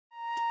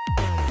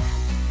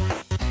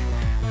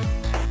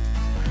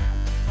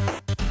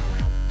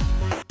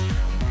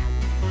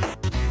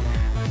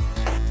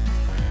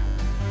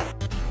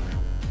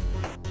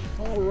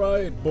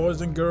Alright,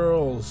 boys and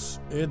girls,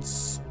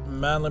 it's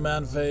Manly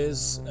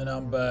ManFace, and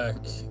I'm back,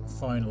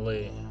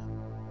 finally.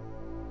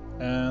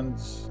 And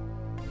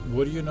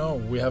what do you know,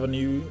 we have a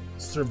new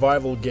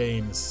survival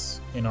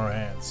games in our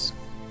hands.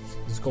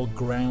 It's called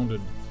Grounded.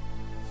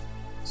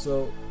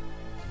 So,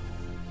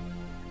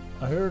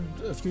 I heard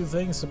a few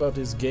things about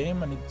this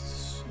game and it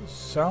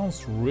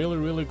sounds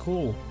really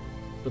cool.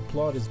 The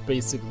plot is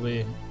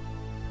basically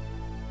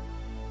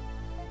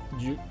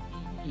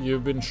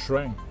you've been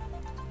shrunk.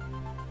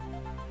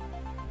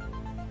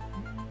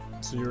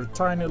 So you're a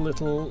tiny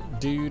little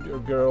dude or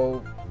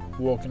girl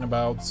walking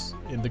about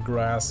in the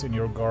grass in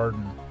your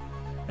garden,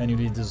 and you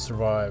need to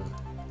survive.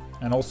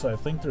 And also, I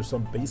think there's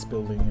some base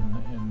building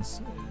in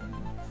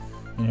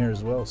here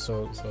as well.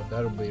 So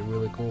that'll be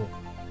really cool.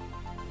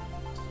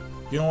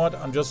 You know what?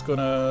 I'm just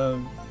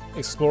gonna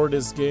explore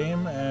this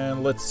game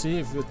and let's see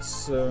if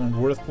it's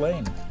worth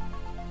playing.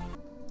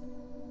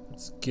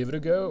 Let's give it a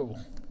go.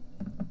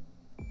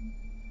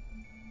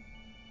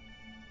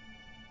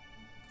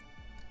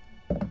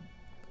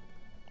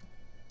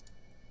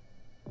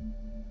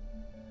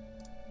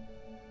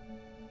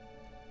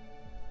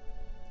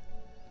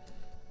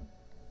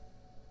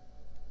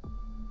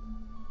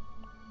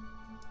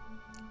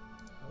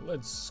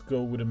 Let's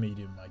go with a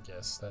medium, I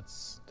guess.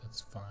 That's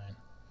fine.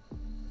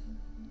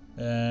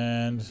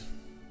 And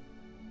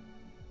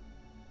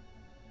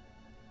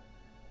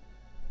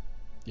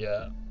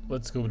yeah,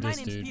 let's go with this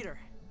dude. My name's Peter.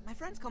 My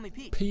friends call me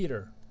Pete.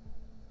 Peter.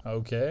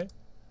 Okay.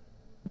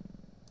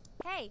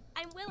 Hey,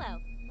 I'm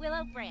Willow.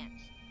 Willow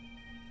Branch.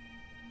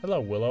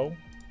 Hello, Willow.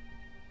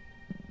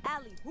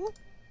 Allie, whoop.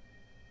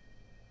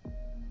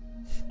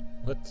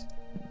 What?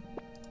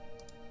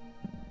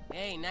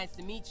 Hey, nice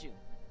to meet you.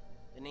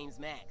 The name's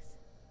Max.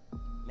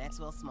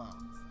 Maxwell Smalls.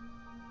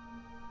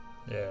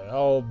 Yeah,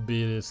 I'll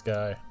be this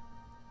guy.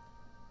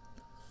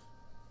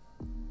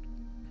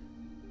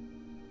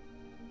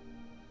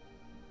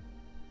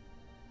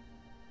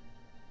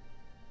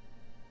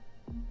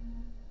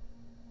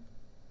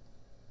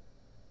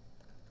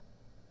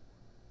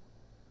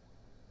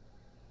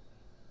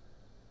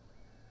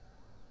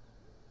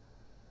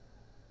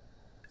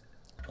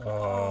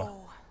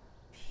 Oh,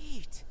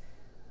 Pete.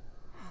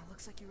 Oh,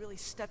 looks like you really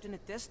stepped in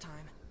it this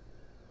time.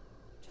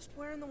 Just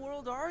where in the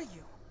world are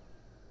you?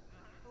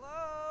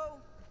 Hello?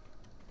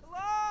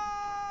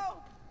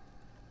 Hello?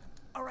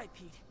 All right,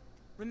 Pete.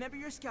 Remember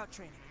your scout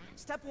training.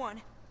 Step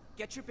 1,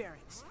 get your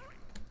bearings.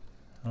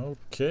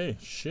 Okay,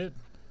 shit.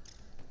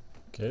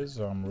 Okay,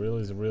 so I'm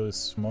really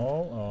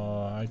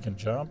small. I can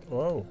jump.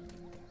 Oh.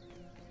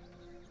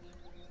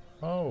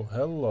 Oh,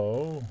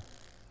 hello.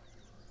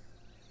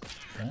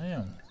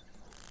 Damn.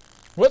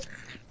 What?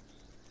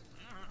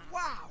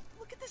 Wow,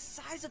 look at the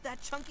size of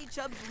that Chunky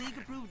Chubb's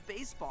league-approved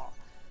baseball.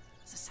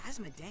 It's the size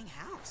of my dang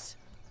house.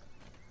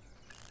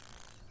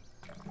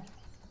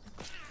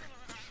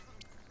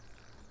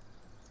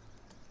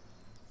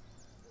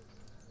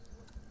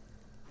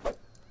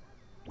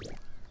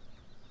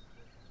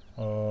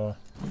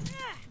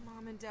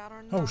 Mom and Dad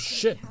are not gonna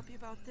shit. be happy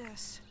about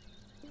this.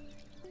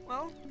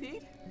 Well,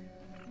 Pete,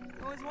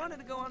 you always wanted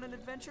to go on an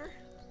adventure.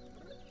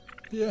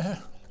 Yeah.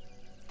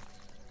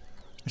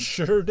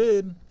 Sure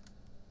did.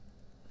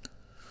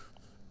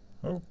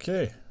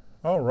 Okay.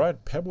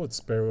 Alright, pebble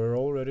spare. We're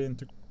already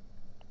into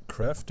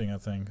crafting, I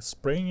think.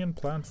 Spraying in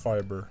plant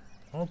fiber.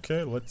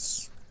 Okay,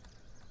 let's...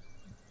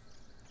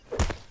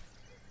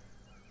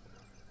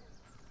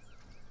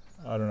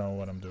 I don't know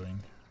what I'm doing.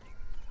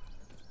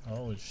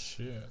 Holy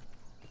shit.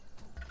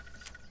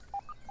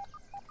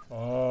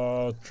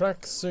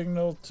 Track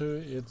signal to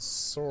its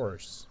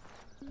source.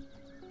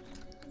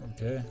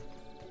 Okay.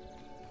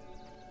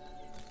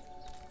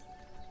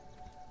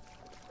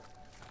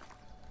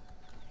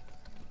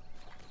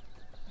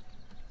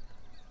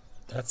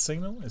 That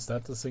signal? Is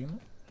that the signal?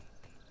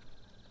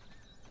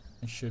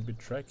 I should be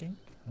tracking.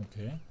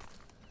 Okay.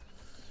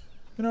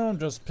 You know, I'm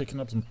just picking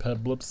up some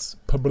pebblets.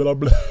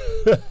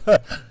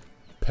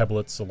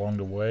 Pebblets along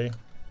the way.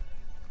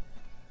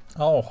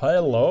 Oh,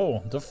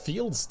 hello! The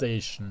field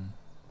station.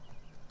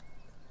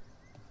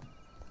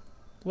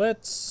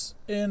 Let's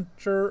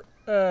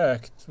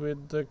interact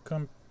with the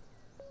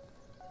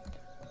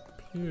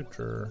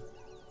computer.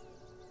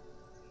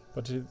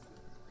 But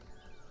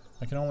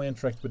I can only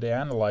interact with the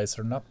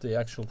analyzer, not the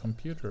actual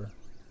computer.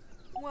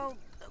 Well,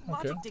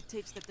 logic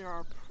dictates that there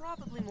are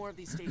probably more of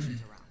these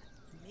stations around.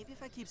 Maybe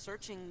if I keep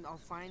searching, I'll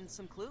find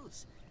some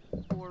clues.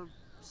 Or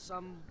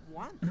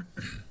someone.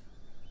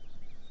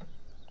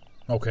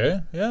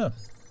 Okay, yeah.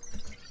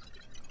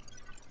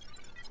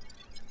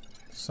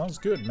 Sounds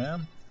good,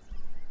 man.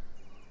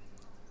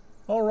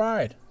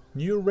 Alright,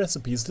 new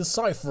recipes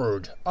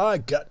deciphered. I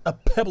got a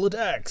pebblet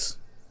axe.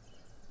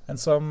 And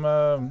some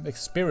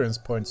experience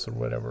points or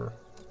whatever.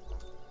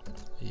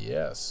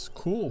 Yes,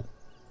 cool.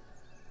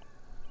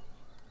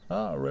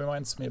 Ah,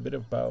 reminds me a bit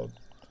about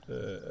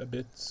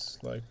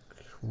like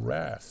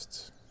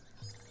Raft.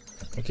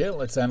 Okay,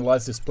 let's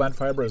analyze this plant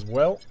fiber as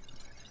well.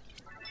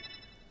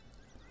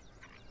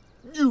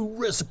 New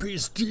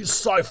recipes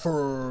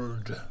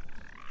deciphered.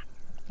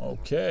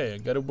 Okay, I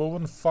got a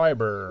woven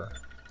fiber.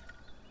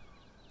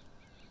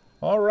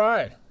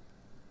 Alright.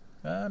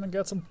 And I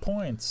got some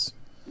points.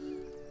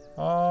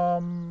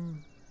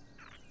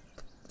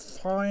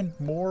 Find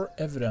more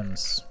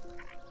evidence.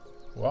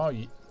 Wow,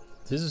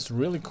 this is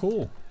really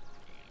cool.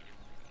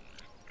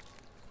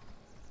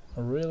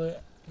 I really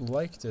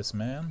like this,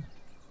 man.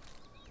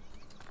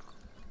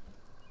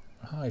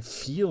 Ah, it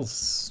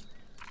feels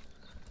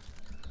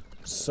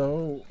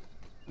so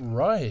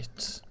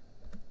right,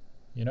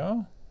 you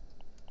know?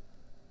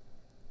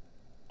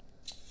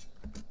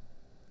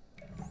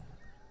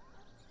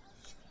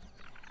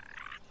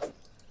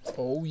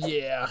 Oh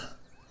yeah.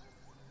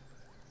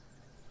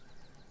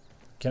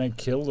 Can I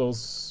kill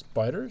those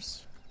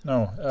spiders?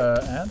 No,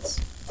 ants?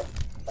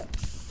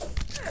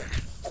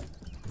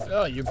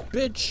 Oh, you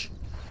bitch!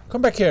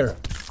 Come back here!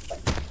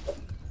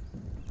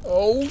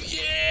 Oh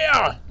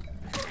yeah!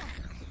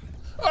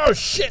 Oh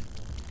shit!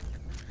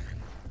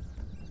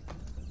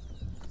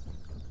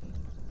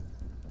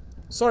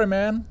 Sorry,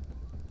 man.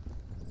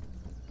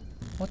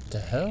 What the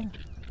hell?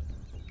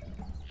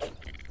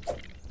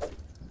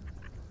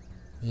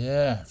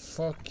 Yeah,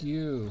 fuck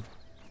you.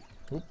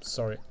 Oops,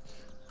 sorry.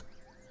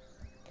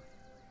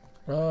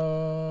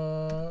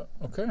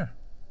 Okay.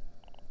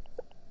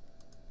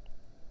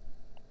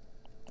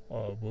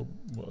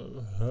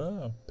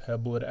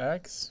 Pebbled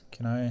axe?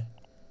 Can I?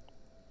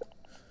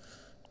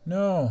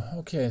 No.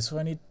 Okay, so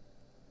I need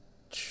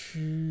to.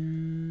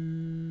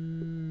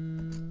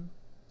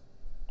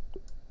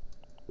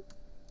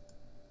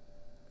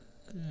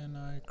 Can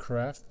I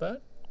craft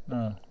that?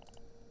 No.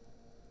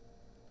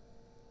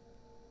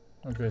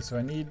 Okay, so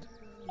I need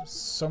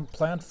some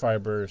plant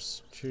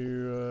fibers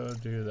to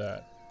do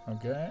that.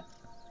 Okay.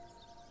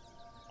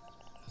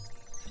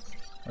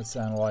 Let's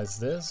analyze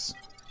this.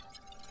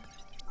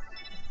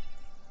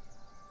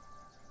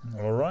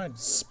 Alright,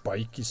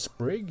 spiky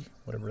sprig,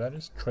 whatever that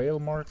is. Trail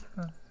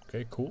marker.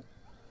 Okay, cool.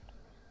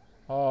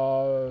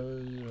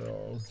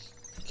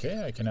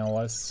 Okay, I can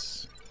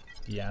analyze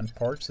the ant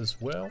parts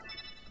as well.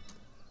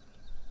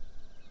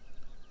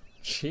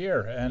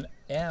 Chair and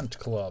ant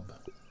club.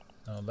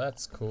 Oh,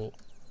 that's cool.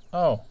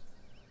 Oh.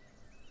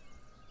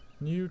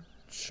 New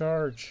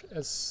charge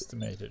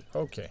estimated.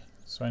 Okay,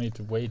 so I need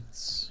to wait.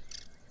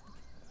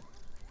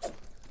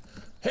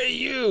 Hey,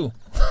 you!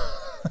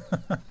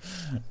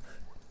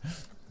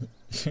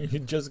 He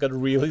just got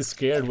really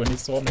scared when he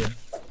saw me.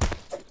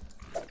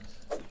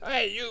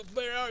 Hey, you!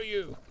 Where are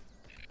you?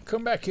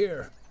 Come back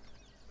here.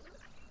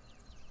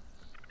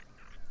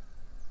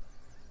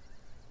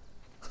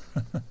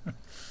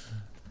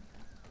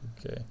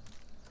 Okay.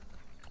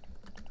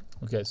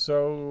 Okay,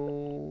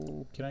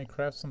 so can I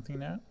craft something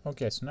now?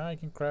 Okay, so now I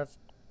can craft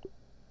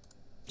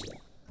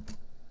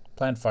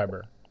plant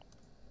fiber.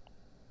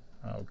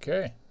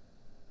 Okay.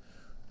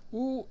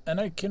 Ooh, and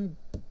I can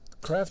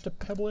craft a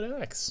pebbled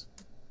axe.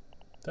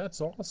 That's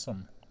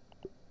awesome.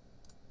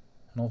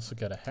 And also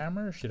got a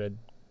hammer. Should I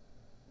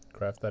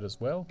craft that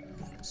as well?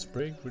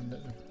 Sprig. We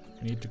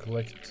need to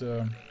collect.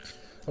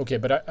 Okay,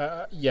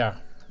 but yeah.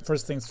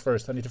 First things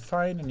first. I need to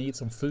find and eat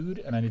some food,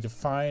 and I need to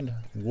find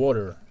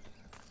water.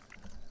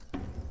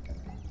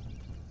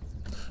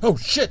 Oh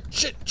shit!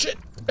 Shit! Shit!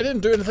 I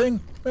didn't do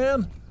anything,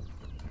 man.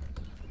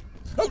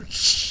 Oh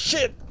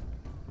shit!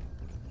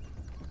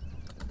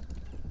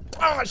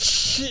 Ah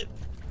shit!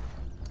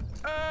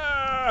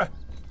 Ah!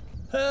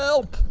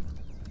 Help!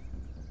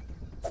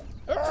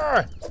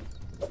 Ah!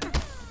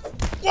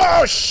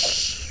 Whoa!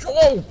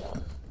 Whoa!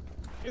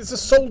 It's a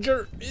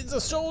soldier! It's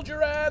a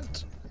soldier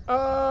ant!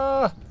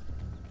 Ah!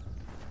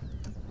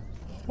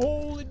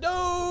 Holy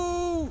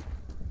no!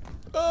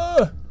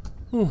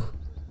 Whew.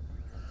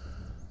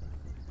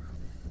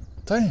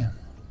 Damn,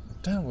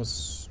 that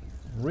was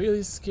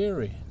really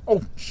scary.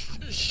 Oh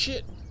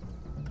shit!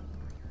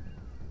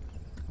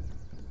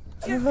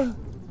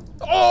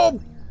 Oh!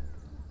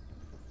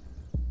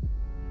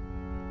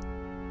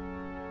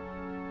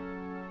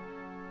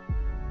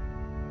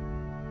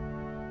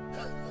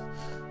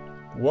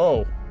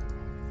 Whoa,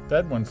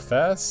 that went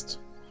fast.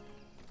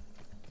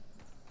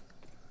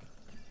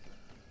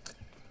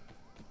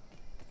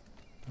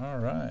 All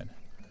right.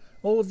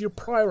 All of your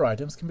prior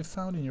items can be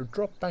found in your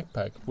drop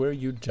backpack where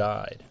you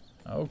died.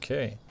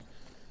 Okay.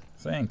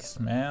 Thanks,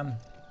 man.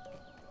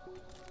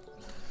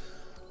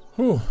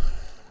 Whew.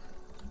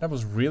 That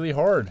was really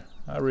hard.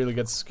 I really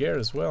got scared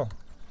as well.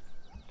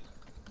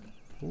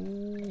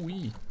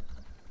 Ooh-wee.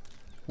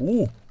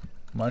 Ooh.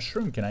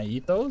 Mushroom. Can I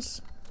eat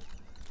those?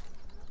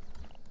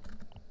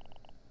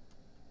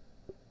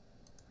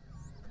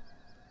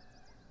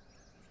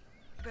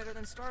 Better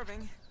than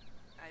starving,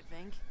 I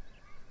think.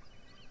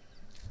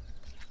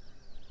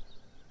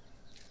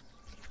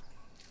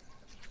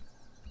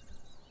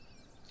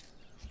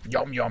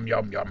 Yum, yum,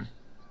 yum, yum.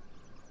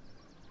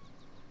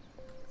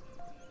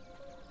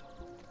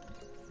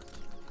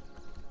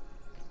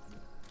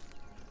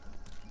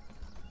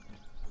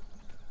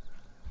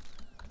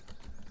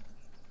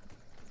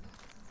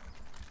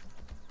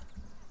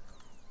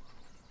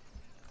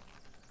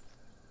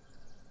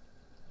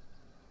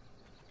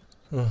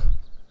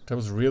 That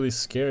was really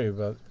scary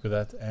with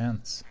that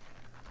ants.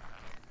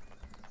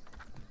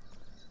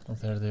 Oh,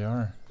 there they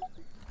are.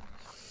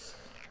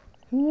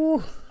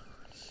 Ooh.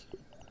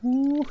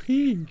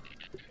 Ooh-hee.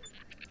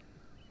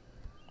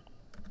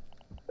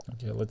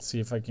 Okay, let's see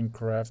if I can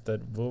craft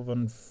that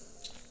woven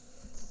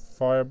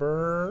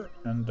fiber,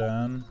 and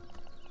then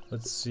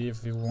let's see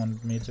if you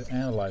want me to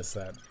analyze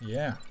that.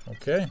 Yeah,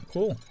 okay,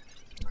 cool.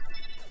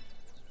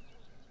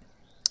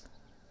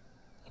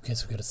 Okay,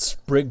 so we got a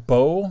sprig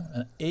bow,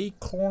 an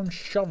acorn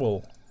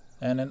shovel,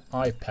 and an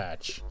eye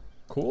patch.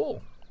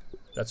 Cool.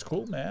 That's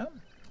cool, man.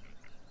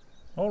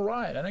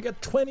 Alright, and I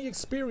got 20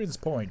 experience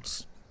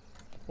points.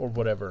 Or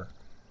whatever.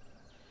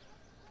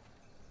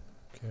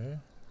 Okay.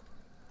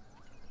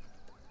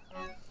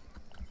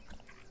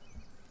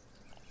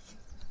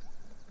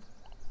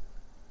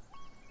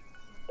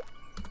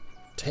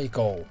 Take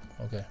all.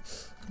 Okay.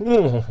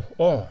 Ooh,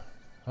 oh.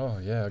 Oh,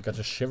 yeah, I got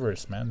the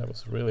shivers, man. That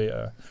was really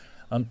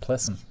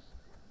unpleasant.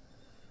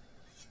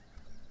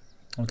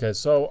 Okay,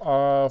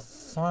 so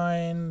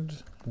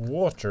find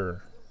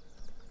water.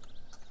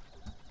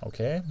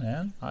 Okay,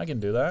 man, I can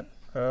do that.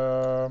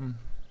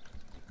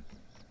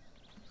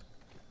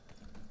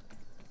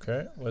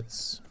 Okay,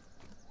 let's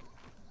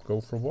go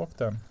for a walk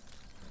then,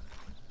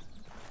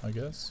 I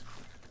guess.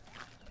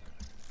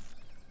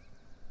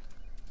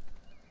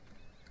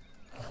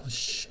 Holy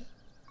shit.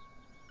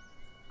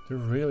 They're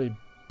really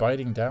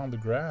biting down the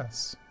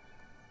grass.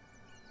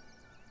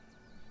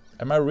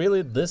 Am I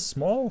really this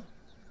small?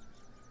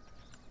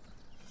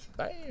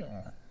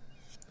 Bam.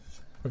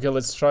 Okay,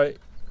 let's try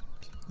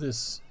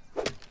this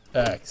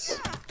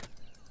axe.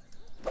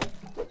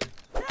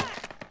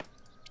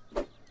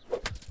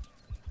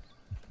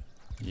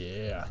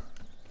 Yeah.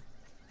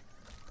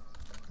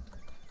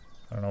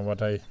 I don't know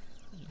what I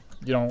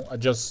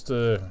just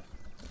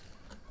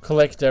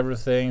collect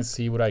everything,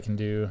 see what I can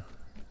do.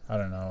 I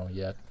don't know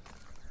yet.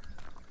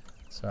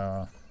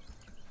 So,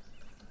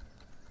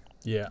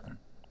 yeah.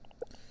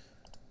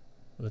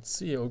 Let's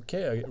see.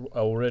 Okay, I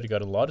already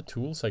got a lot of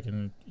tools I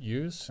can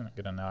use. I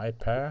got an eye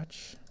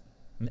patch,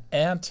 an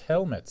ant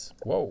helmet.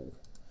 Whoa.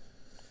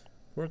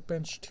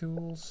 Workbench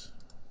tools.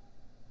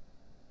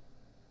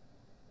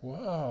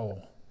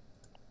 Wow.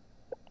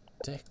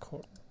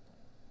 Decor.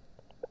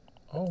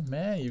 Oh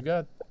man, you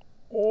got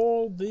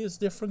all these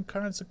different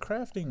kinds of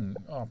crafting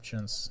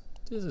options.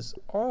 This is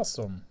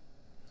awesome.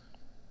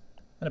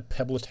 And a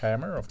pebblet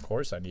hammer, of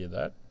course I need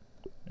that.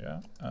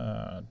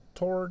 Yeah.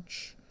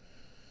 Torch.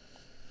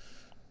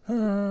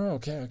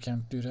 Okay, I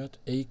can't do that.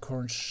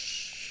 Acorn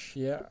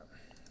yeah.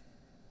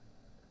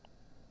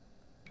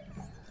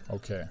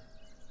 Okay.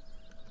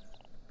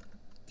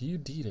 View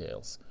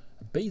details.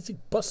 A basic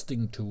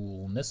busting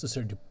tool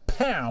necessary to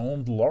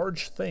pound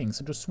large things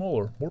into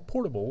smaller, more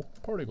portable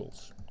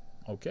particles.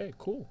 Okay,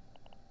 cool.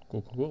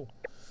 Cool.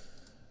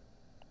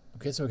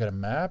 Okay, so we got a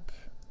map.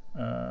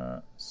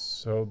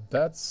 So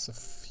that's a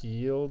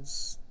field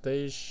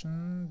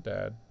station.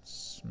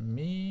 That's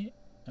me.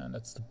 And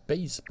that's the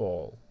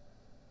baseball.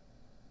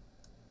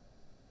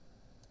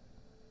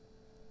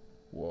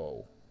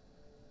 Whoa.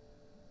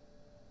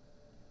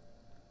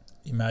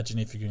 Imagine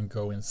if you can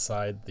go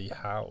inside the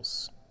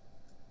house.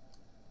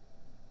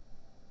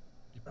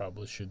 You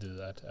probably should do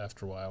that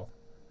after a while.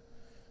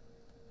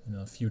 You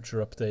know,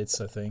 future updates,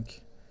 I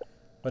think.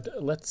 But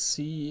let's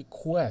see.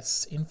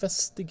 Quests.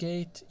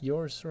 Investigate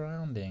your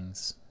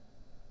surroundings.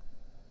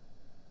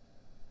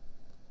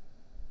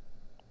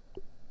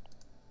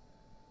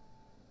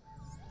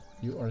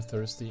 You are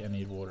thirsty and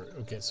need water.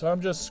 Okay, so I'm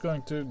just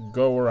going to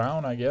go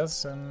around, I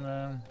guess,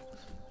 and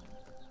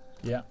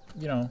yeah,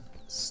 you know,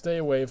 stay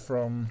away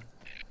from...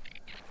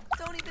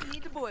 Don't even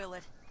need to boil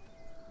it.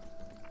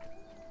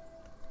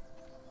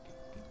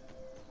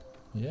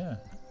 Yeah.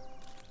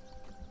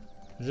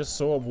 I just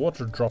saw a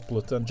water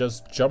droplet and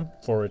just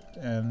jumped for it,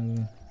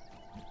 and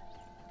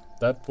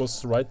that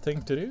was the right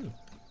thing to do.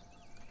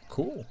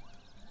 Cool.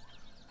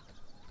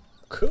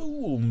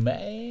 Cool,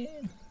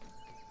 man.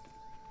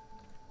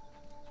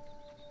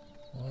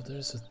 Oh,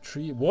 there's a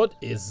tree. What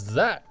is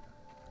that?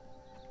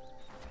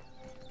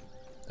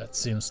 That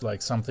seems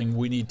like something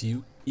we need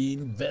to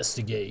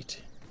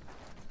investigate.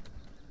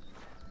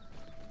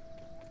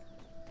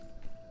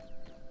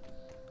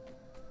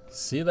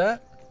 See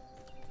that?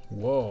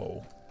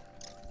 Whoa.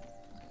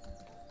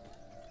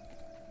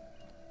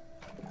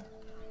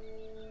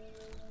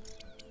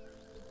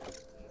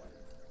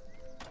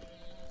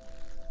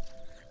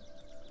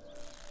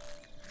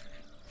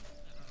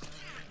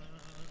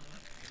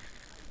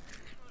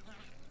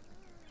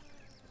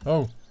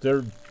 Oh,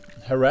 they're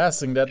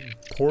harassing that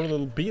poor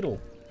little beetle.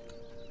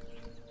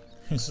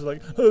 He's just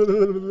like,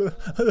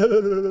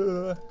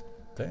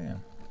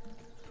 damn.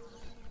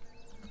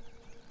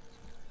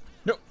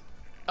 No,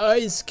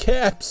 ice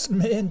caps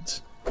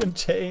mint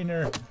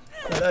container.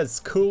 Oh, that's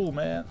cool,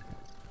 man.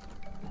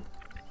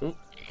 Oh,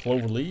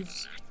 clover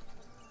leaves.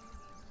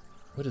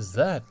 What is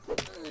that?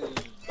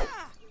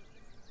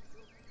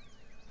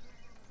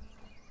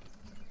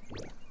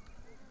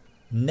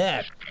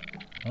 Gnat.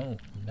 Oh,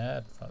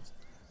 gnat fuzz.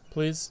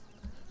 Please.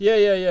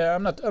 Yeah.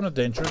 I'm not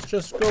dangerous.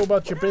 Just go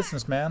about your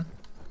business, man.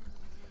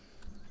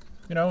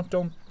 You know,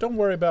 don't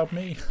worry about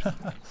me.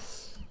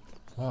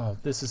 Wow,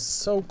 this is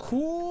so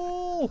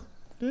cool.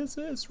 This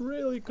is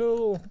really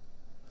cool.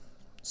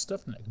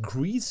 Stuffing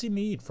greasy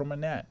meat from a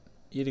net.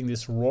 Eating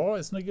this raw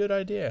isn't a good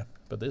idea,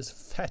 but this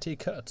fatty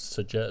cut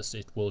suggests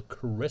it will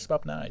crisp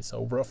up nice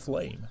over a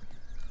flame.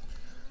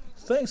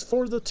 Thanks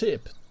for the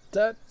tip.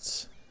 I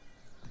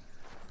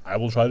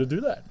will try to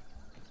do that.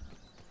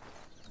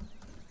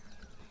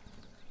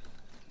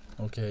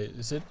 Okay,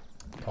 is it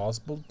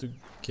possible to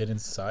get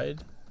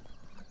inside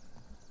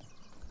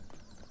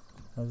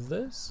of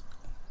this?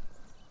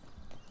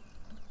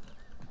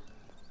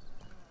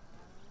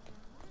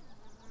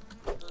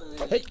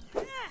 Hey!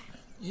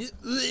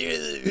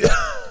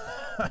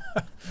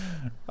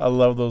 I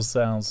love those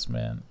sounds,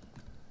 man.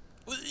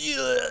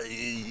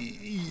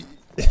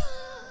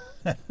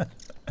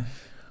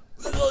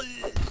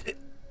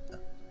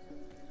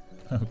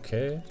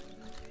 Okay.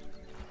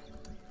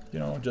 You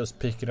know, just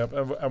pick it up.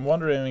 I'm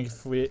wondering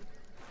if we...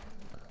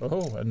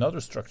 Oh,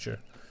 another structure.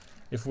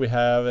 If we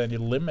have any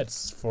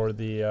limits for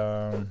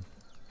the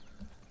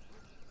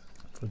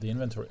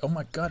inventory. Oh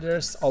my god,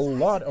 there's a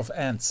lot of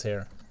ants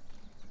here.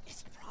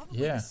 It's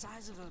probably the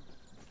size of a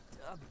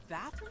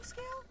bathroom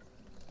scale?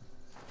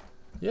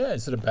 Yeah,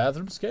 is it a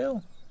bathroom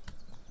scale?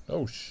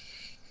 Oh,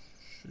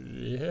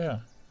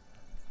 yeah.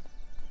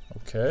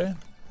 Okay.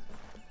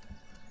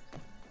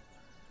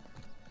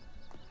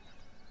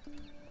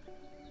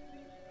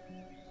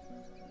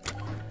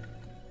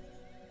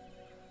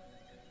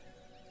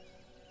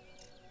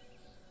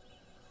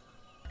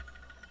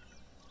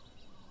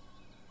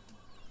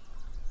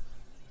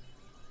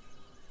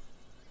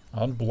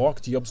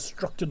 Unblock the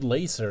obstructed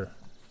laser.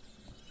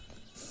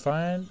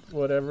 Find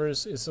whatever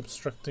is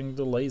obstructing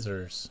the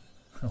lasers.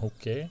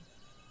 Okay.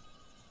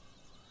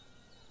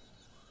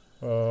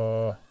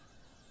 Oh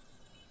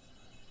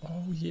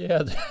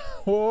yeah.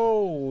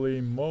 Holy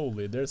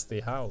moly, there's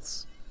the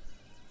house.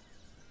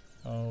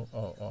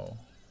 Oh.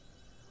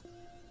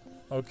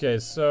 Okay,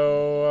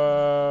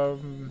 so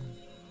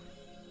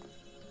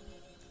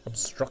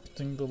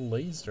obstructing the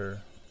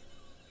laser.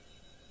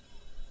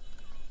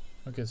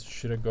 Okay, so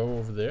should I go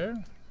over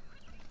there?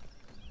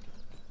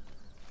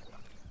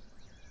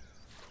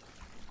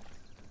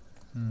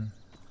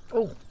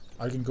 Oh,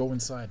 I can go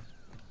inside.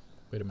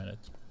 Wait a minute.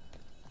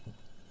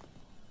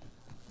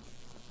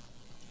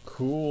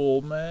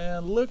 Cool,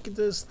 man. Look at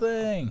this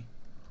thing.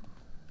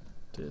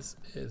 This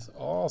is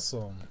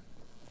awesome.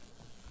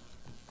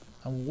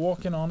 I'm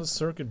walking on the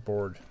circuit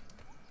board.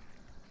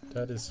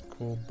 That is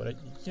cool, but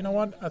you know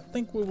what? I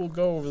think we will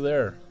go over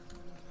there.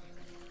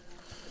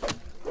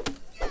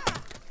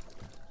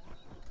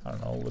 I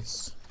don't know,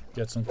 let's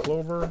get some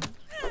clover.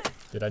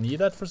 Did I need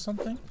that for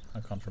something? I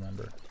can't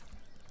remember.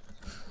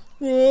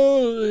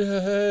 Whoa,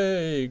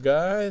 hey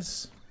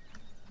guys.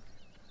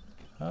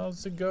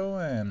 How's it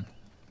going?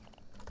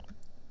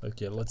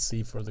 Okay, let's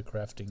see for the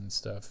crafting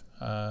stuff.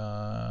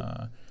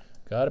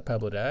 Got a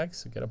pebbled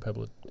axe, I got a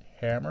pebbled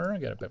hammer, I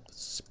got a pebbled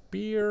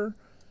spear.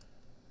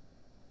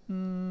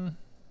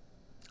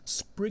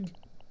 Sprig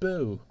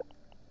bow.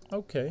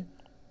 Okay.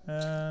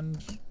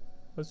 And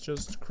let's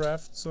just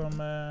craft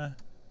some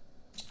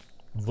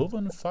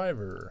woven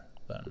fiber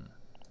then.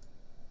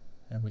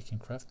 And we can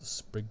craft the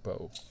sprig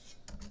bow.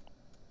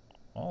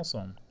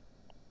 Awesome.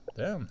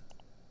 Damn.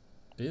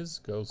 This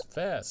goes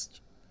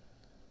fast.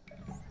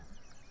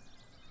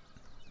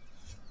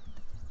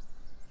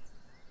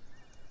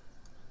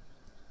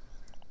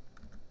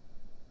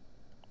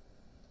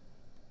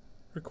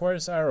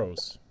 Requires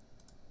arrows.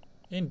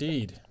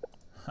 Indeed.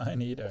 I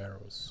need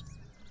arrows.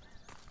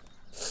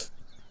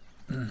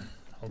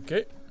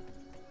 Okay.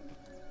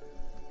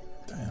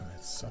 Damn,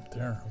 it's up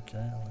there.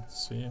 Okay,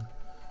 let's see.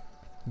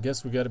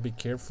 Guess we gotta be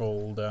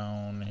careful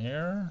down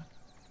here.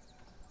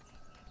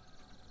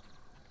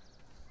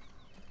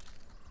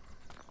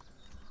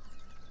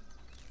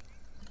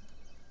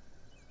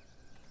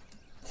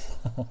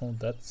 Oh,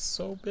 that's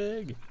so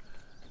big.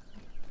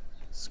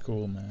 It's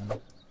cool, man.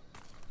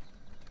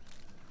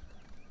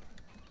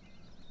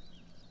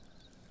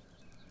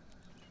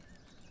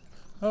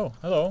 Oh,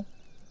 hello.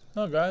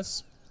 Hello,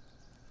 guys.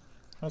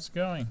 How's it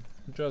going?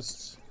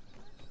 Just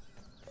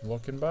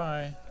walking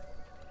by.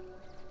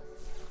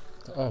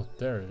 Oh,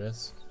 there it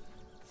is.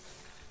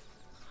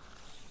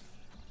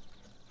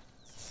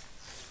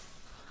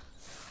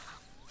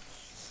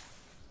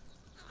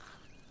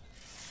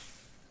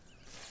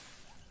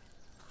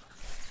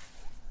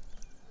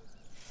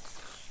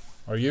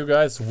 Are you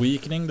guys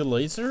weakening the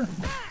laser?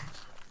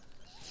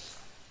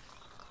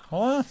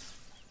 Huh?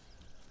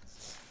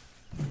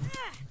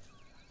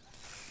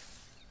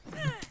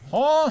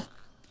 Huh?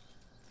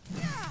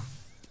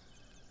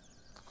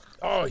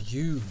 Oh,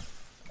 you.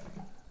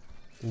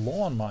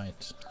 Lawn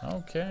mite.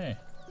 Okay.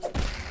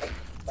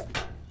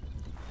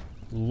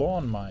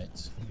 Lawn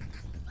mite.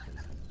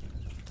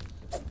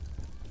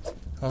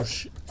 Oh,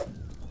 shit.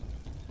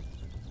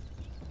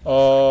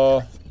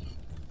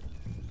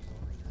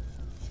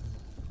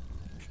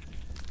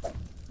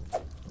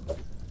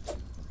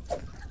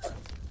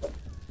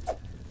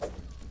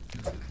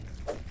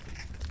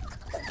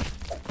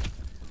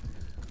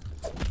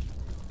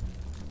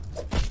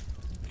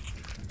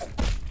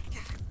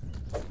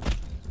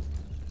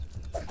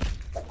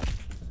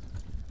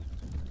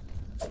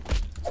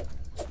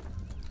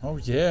 Oh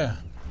yeah.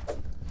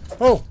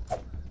 Oh!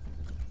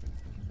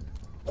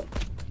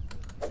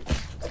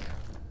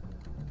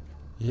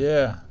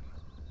 Yeah.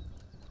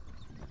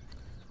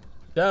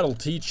 That'll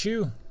teach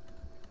you.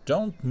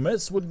 Don't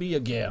mess with me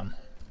again.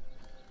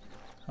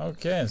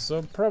 Okay,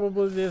 so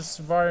probably this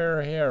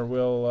wire here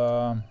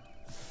will,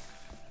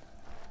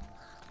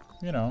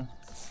 you know.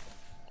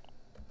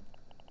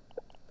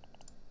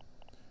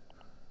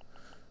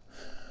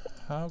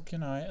 How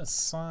can I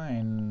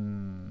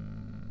assign?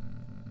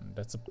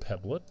 That's a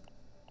pebblet.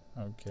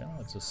 Okay,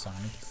 let's assign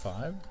it to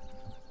 5.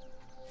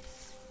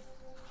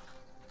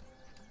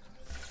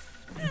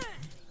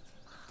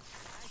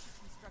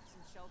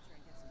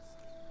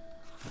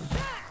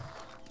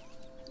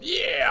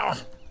 Yeah!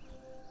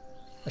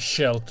 A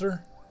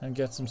shelter and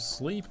get some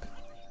sleep.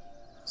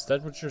 Is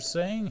that what you're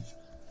saying?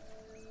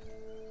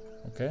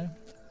 Okay.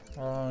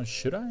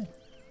 Should I?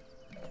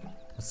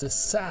 What's this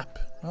sap?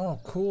 Oh,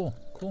 cool.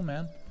 Cool,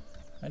 man.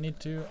 I need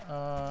to,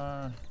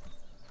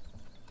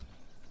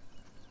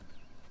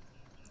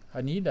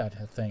 I need that,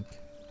 I think.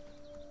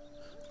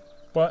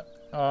 But,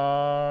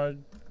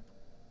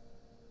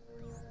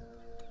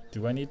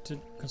 do I need to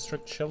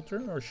construct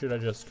shelter, or should I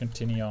just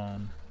continue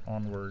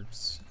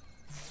onwards?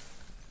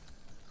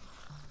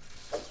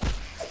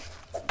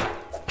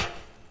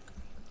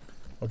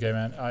 Okay,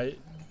 man, I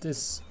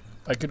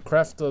could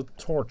craft a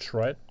torch,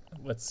 right?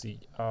 Let's see.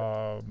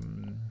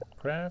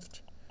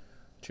 Craft,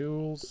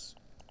 tools,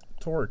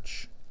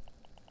 torch,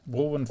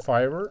 woven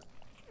fiber.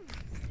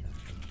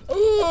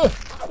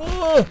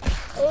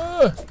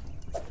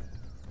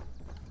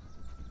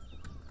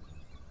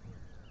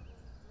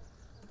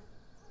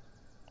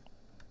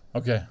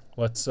 Okay,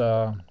 let's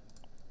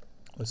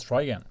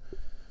try again.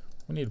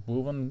 We need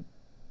woven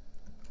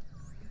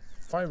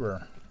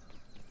fiber.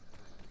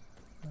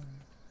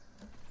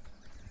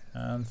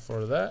 And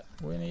for that,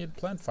 we need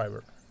plant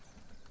fiber.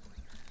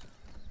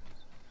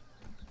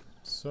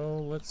 So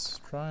let's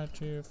try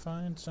to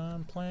find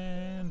some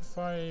plant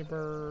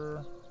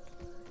fiber.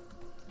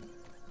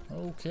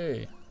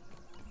 Okay.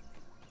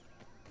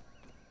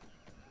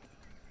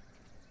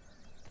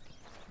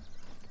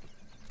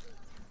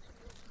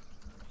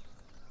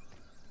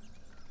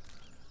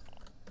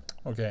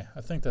 Okay,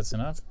 I think that's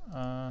enough.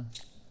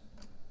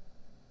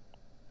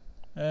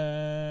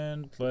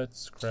 And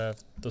let's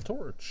craft the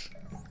torch.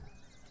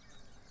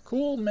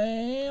 Cool,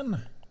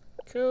 man.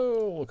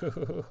 Cool.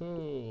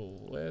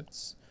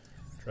 Let's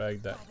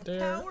drag that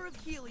there. Power of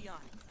Helion,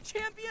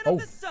 champion of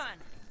the sun.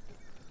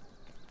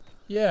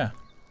 Yeah.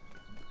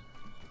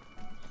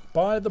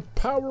 By the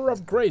power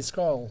of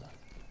Grayskull.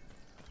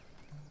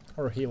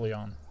 Or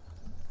Helion.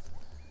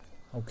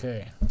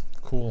 Okay,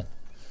 cool.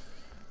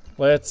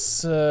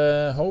 Let's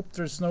hope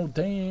there's no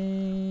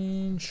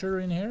danger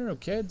in here.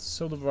 Okay,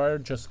 so the wire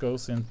just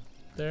goes in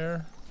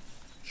there.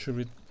 Should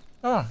we...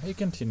 Ah, it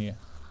continue.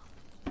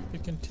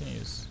 It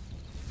continues.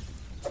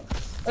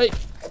 Hey,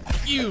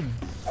 you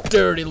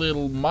dirty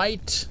little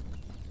mite.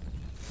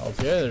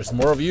 Okay, there's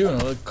more of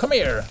you. Come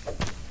here.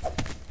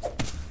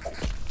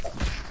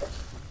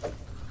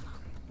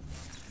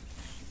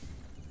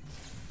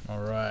 All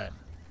right.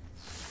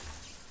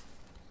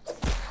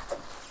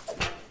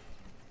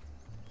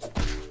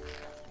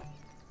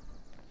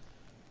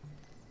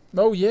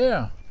 Oh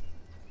yeah.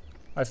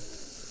 I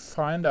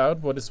find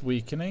out what is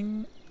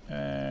weakening,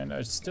 and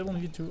I still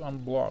need to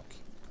unblock.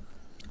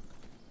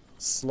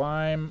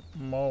 Slime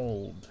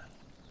mold.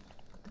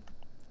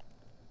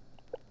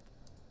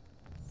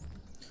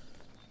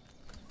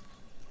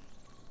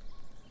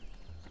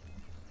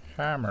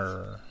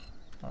 Hammer.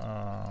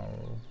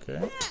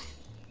 Okay.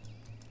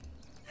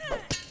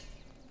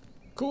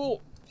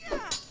 Cool.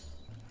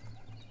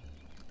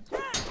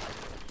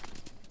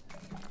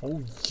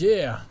 Oh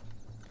yeah.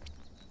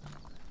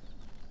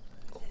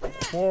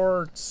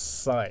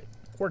 Quartzite.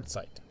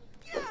 Quartzite.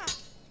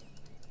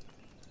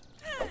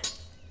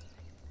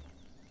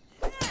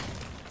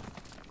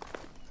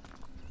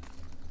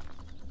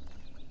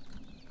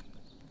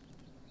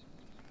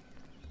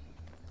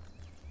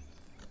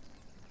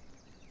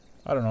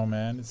 I don't know,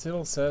 man. It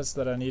still says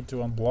that I need to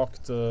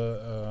unblock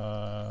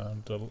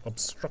the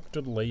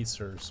obstructed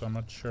laser, so I'm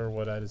not sure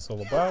what that is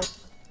all about.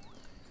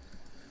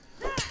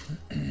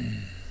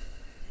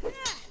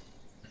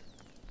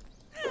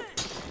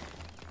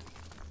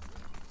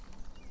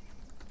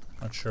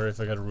 Not sure if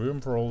I got room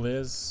for all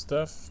this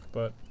stuff,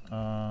 but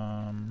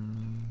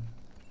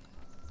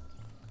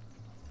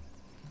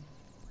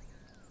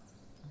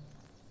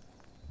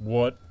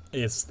what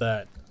is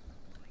that?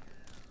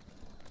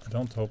 I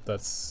don't hope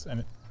that's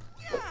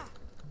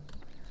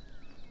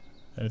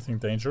anything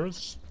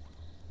dangerous.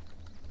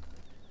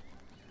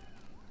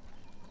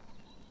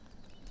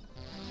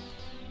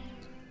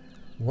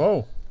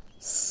 Whoa!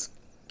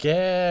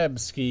 Scab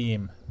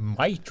scheme.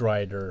 Might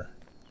Rider.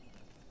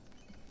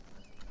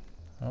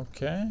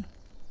 Okay.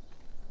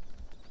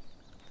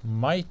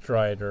 Might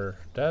Rider.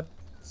 That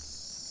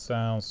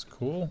sounds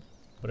cool.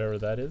 Whatever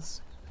that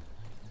is.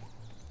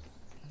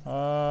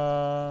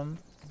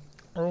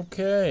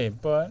 Okay,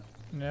 but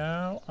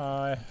now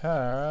I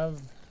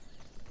have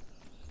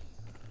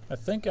I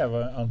think I've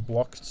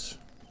unblocked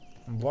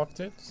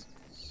it.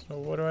 So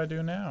what do I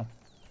do now?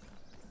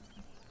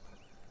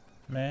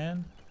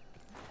 Man.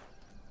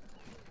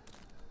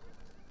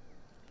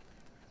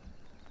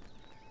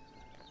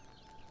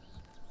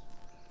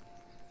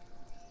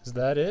 Is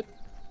that it?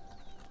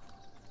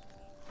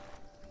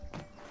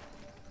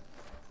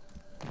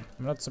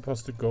 I'm not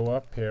supposed to go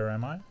up here,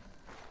 am I?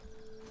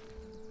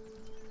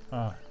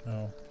 Ah,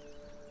 no.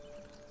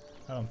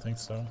 I don't think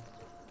so.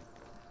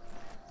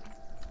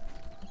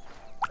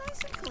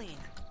 Nice and clean.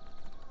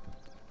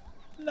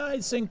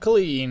 Nice and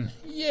clean.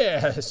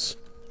 Yes.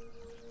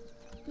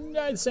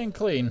 Nice and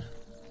clean.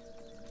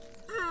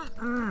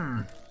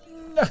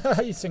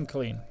 Nice and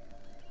clean.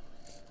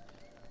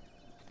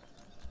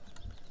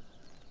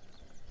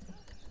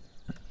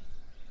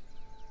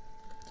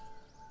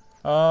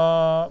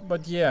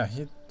 But yeah,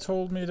 he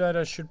told me that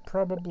I should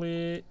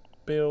probably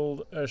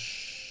build a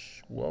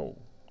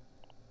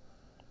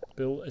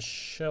build a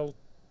shelter.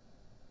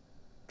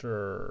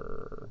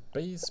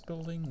 Base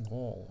building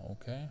wall,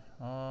 okay.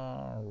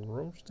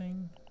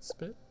 Roasting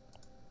spit.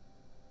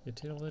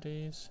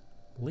 Utilities.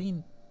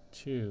 Lean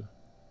to.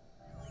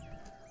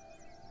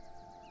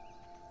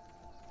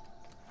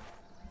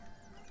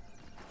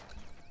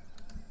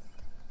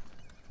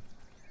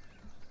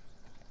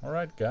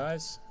 Alright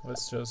guys,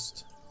 let's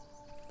just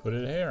put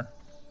it here.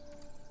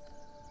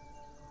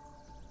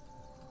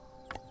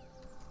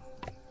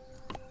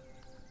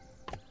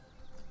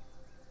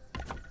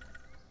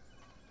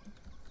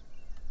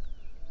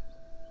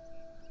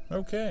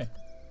 Okay.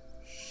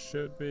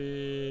 Should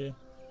be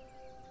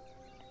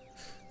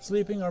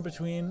sleeping are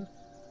between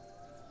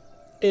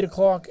 8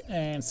 o'clock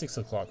and 6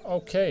 o'clock.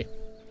 Okay.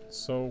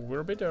 So we're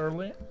a bit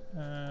early,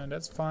 and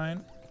that's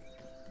fine.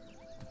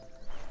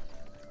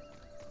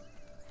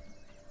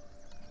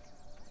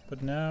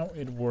 But now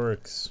it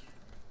works.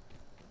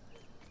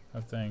 I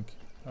think.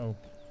 Oh.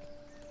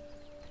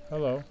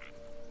 Hello.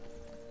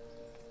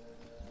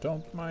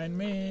 Don't mind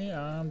me,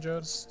 I'm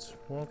just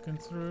walking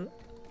through.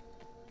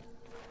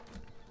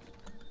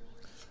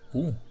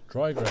 Ooh,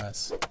 dry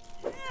grass.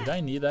 Did I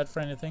need that for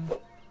anything?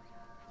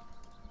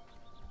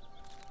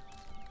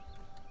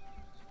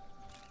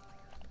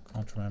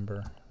 Can't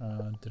remember.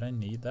 Did I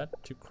need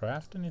that to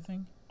craft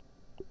anything?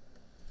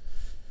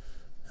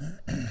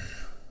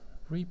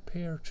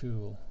 Repair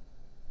tool.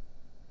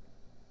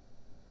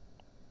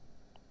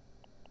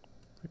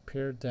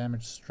 Repair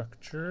damaged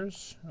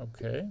structures.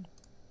 Okay.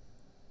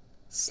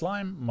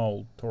 Slime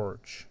mold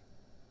torch.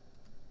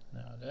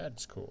 Now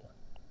that's cool.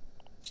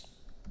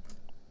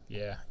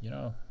 Yeah, you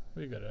know,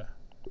 we gotta...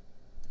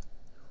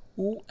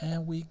 Ooh,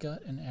 and we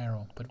got an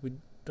arrow, but we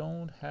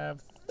don't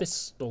have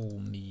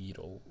thistle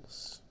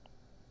needles.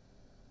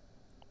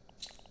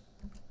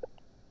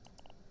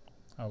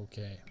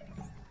 Okay.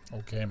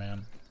 Okay,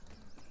 man.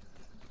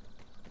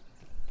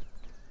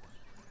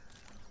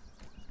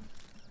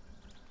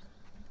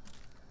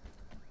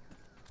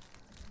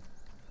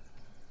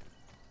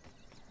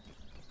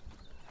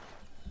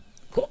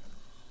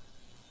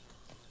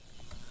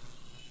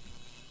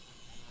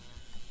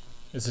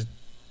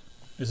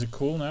 Is it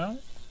cool now?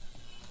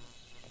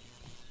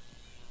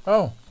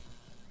 Oh.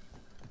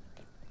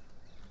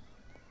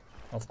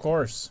 Of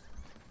course.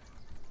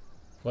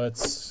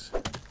 Let's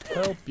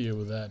help you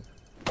with that.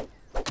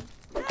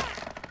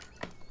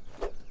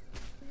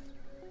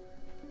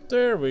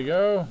 There we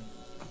go.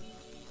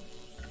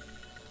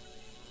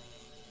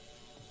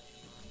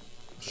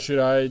 Should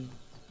I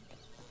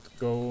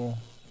go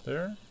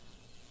there?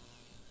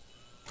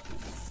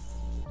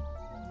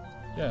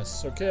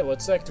 Yes, okay,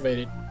 let's activate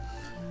it.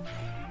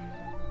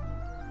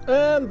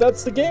 And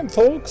that's the game,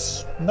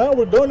 folks. Now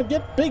we're going to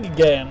get big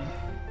again.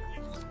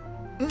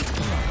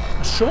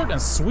 A short and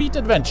sweet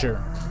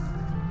adventure.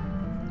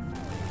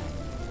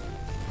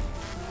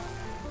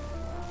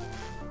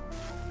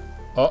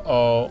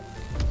 Uh-oh.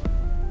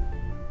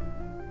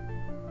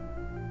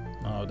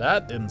 Oh,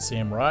 that didn't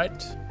seem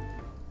right.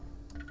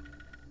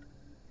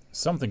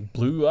 Something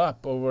blew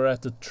up over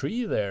at the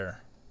tree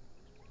there.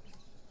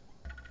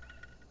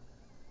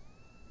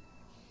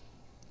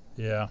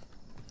 Yeah.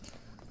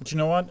 But you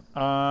know what?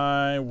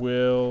 I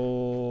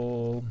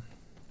will...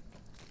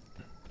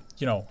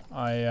 You know,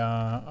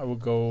 I will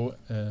go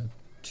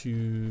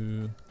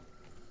to...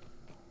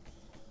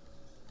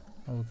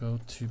 I will go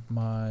to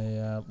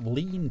my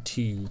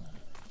lean-to,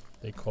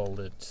 they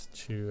called it,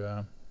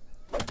 to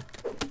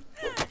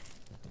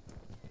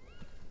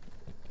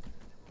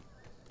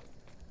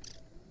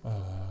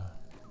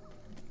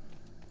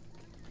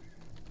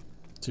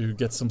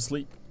get some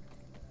sleep.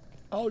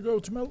 I'll go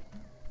to Mel.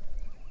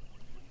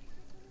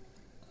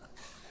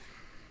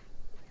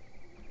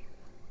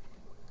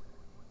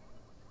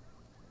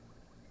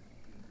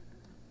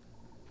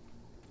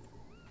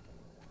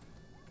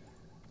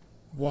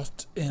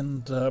 What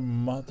in the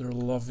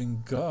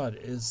mother-loving God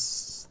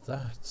is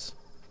that?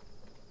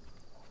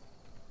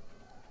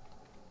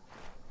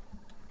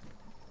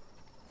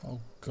 Oh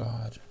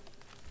God.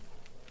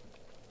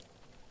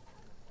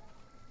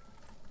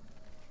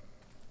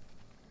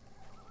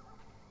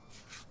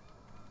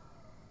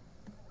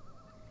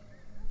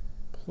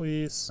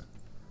 Please.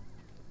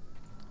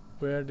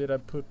 Where did I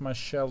put my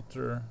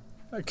shelter?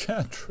 I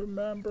can't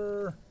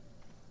remember.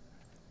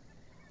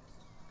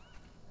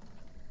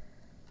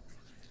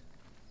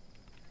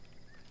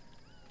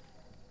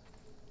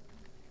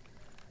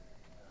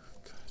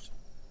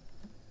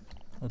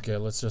 Okay,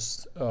 let's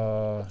just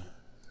okay,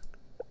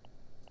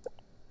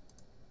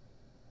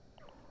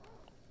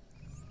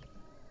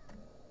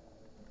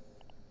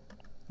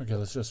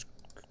 let's just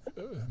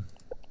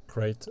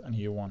create a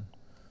new one.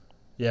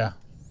 Yeah,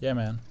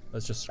 man.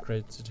 Let's just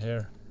create it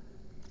here.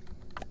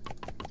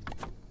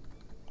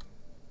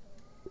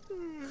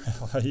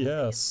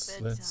 Yes,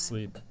 let's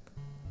sleep.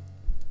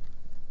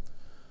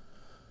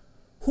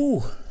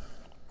 Whew.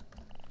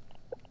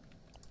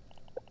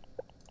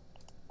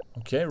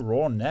 Okay,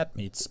 raw net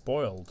meat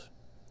spoiled.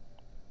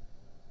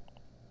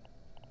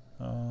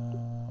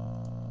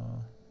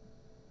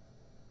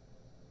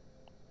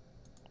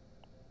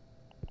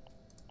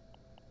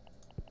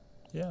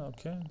 Yeah,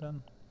 okay,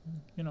 then,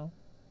 you know.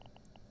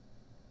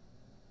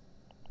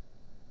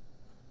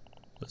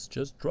 Let's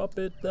just drop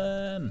it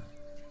then.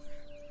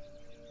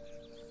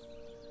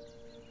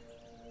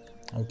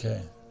 Okay.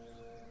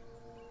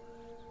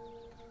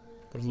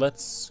 But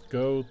let's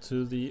go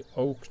to the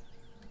oak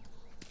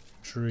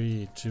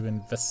tree to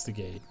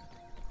investigate.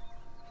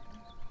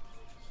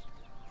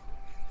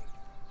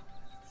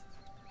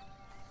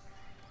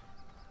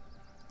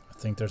 I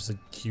think there's a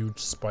huge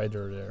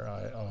spider there.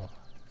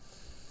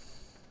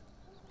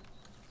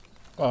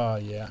 Oh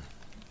yeah.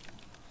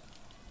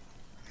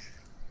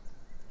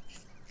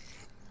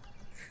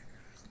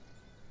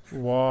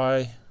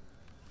 Why?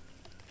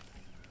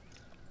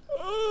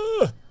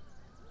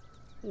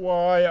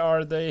 Why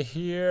are they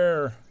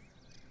here?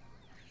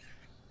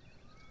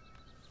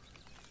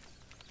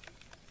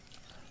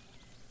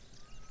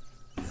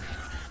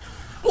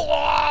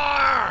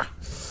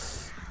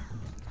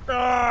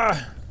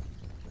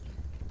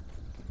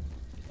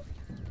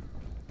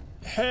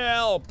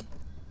 Help!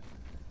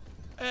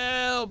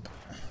 Help!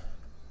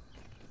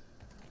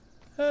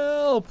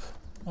 Help!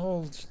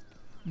 Holy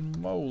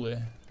moly.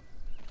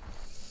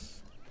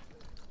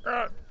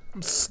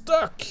 I'm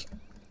stuck!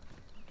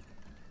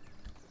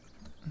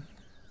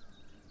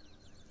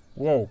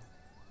 Whoa.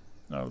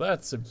 Now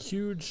that's a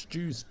huge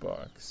juice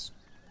box.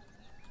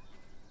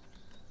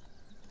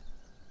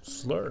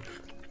 Slurp.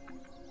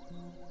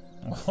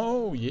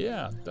 Oh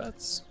yeah,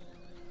 that's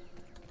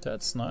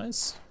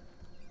nice.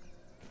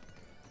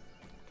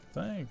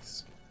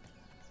 Thanks.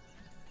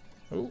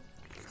 Oh.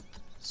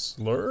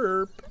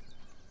 Slurp.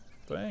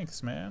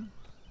 Thanks, man.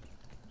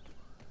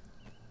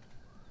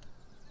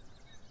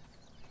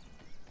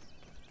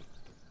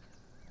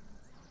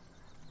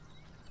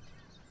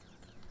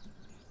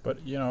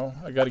 But, you know,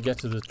 I gotta get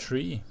to the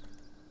tree.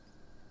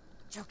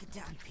 Choke it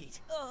down, Pete.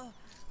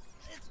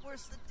 It's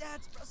worse than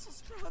Dad's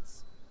Brussels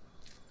sprouts.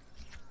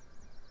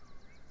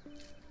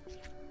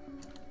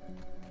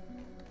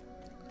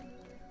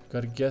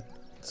 Gotta get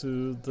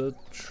to the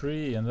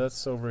tree, and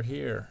that's over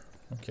here.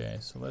 Okay,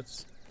 so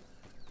let's...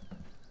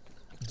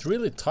 It's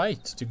really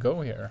tight to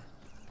go here.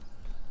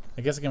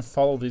 I guess I can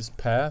follow these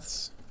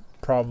paths.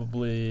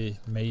 Probably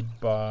made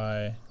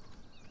by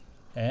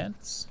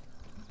ants.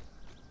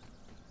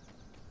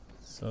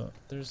 So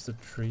there's the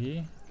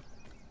tree.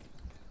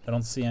 I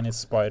don't see any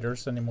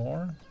spiders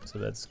anymore, so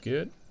that's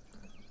good.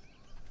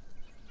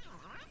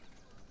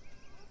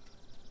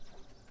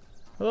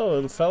 Hello,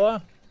 little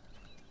fella.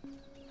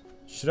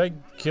 Should I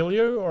kill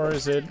you, or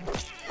is it...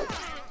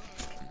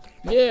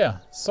 Yeah,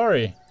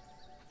 sorry.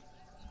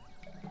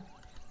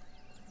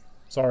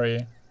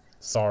 Sorry.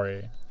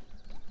 Sorry.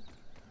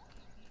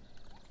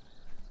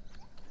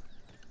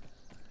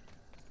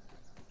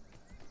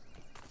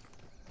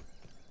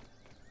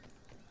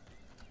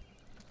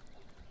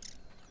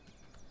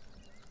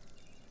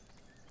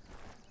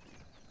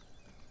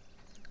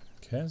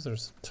 Okay, so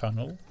there's a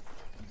tunnel.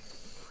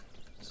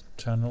 There's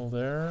a tunnel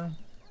there.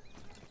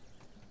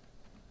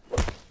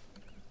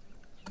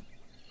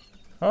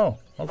 Oh,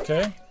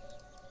 okay.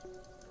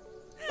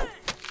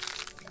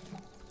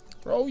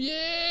 Oh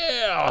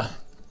yeah!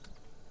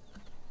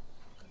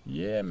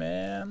 Yeah,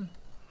 man.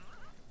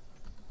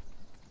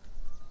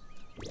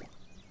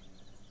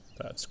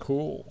 That's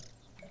cool.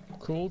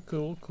 Cool,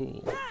 cool,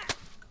 cool.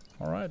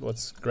 Alright,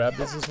 let's grab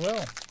this as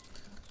well.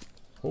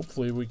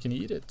 Hopefully we can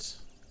eat it.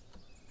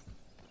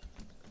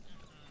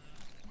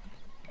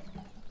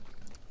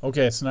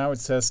 Okay, so now it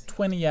says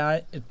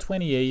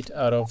 28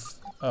 out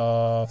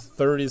of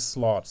 30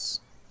 slots.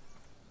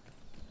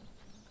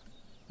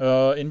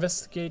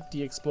 Investigate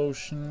the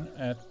explosion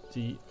at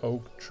the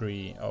oak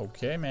tree.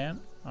 Okay, man,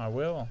 I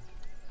will.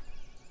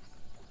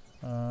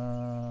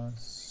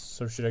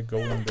 So should I go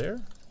in there?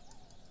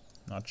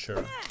 Not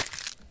sure.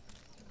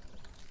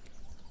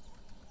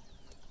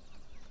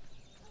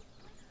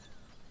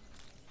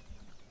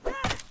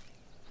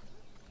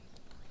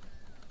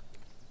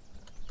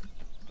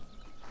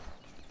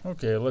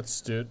 Okay,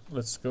 let's do it.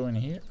 Let's go in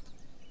here.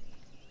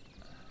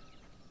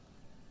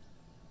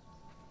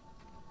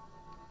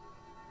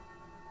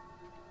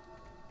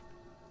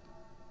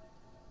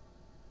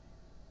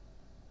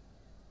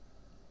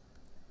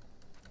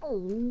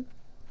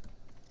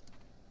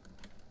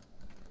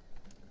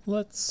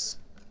 Let's,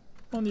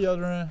 on the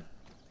other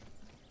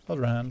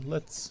hand,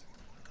 let's...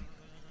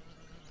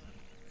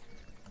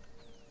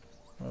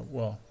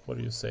 well, what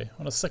do you say?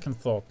 On a second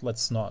thought,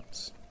 let's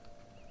not.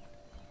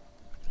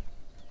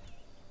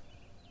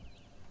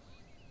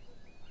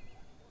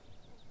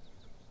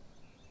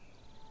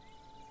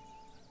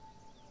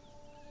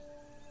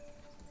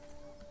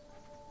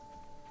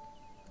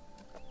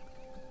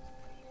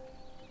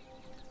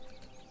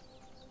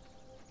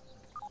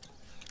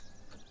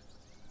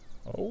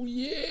 Oh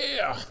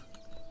yeah!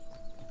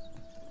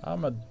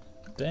 I'm a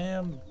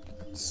damn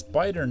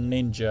spider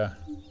ninja.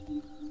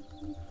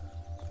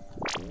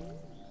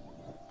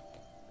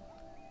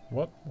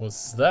 What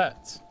was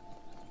that?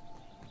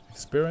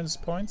 Experience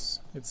points,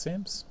 it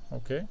seems.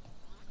 Okay.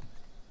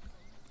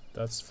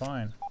 That's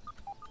fine.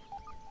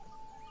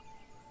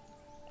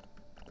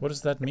 What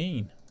does that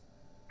mean?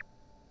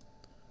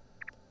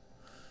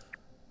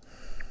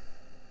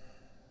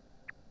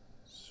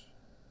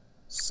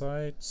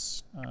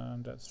 Sites,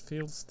 that's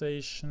field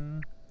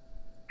station.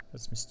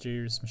 That's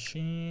mysterious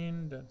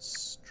machine.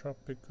 That's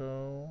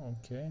tropico.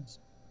 Okay.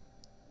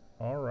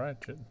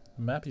 Alright, the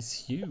map is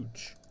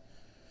huge.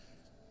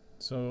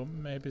 So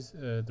maybe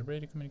the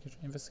radio communication,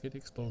 investigate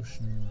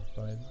explosion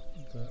by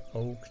the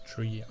oak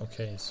tree.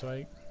 Okay,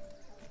 so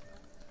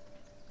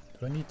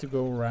do I need to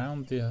go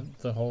around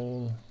the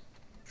whole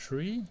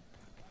tree?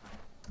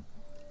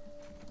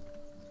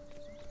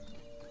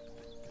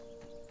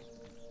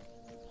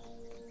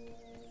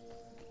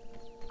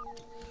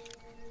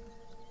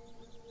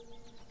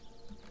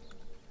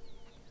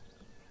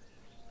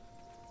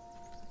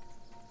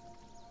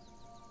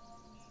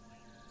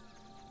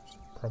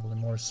 Probably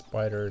more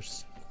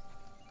spiders.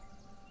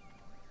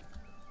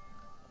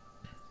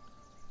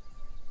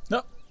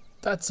 No,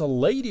 that's a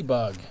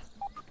ladybug.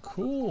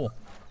 Cool.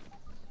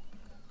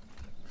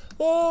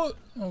 Oh,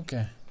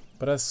 okay.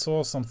 But I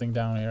saw something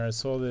down here. I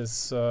saw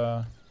this.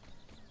 No,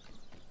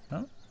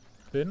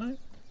 didn't I? I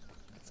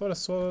thought I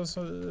saw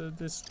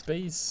this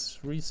space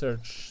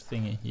research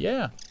thingy.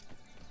 Yeah.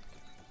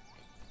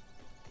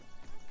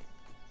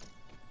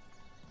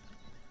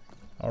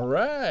 All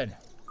right.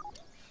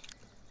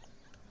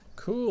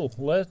 Cool.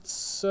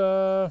 Let's.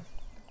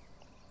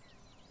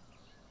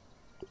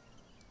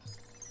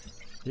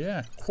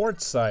 Yeah,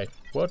 quartzite.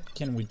 What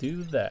can we do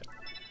with that?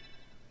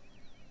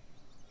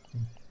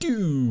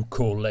 Dew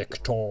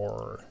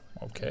collector.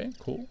 Okay,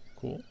 cool,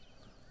 cool.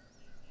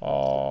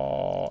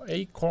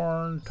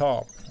 Acorn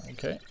top.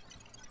 Okay.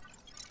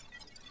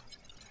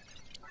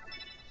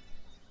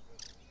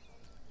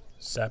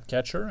 Sap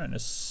catcher and a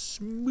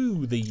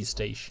smoothie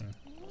station.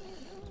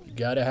 You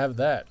gotta have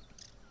that.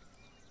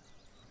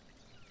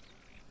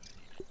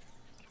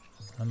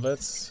 And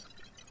let's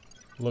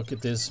look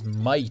at this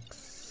mite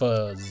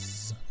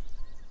fuzz.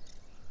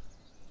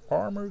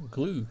 Armor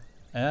glue.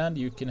 And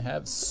you can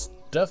have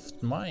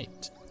stuffed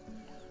mite.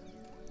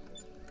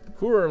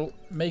 Who are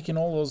making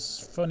all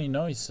those funny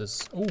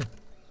noises? Oh,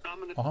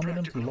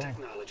 Ominent Law.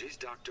 Technologies,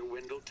 Dr.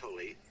 Wendell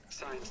Tully,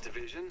 Science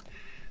Division,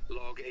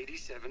 log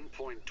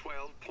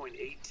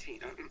 87.12.18,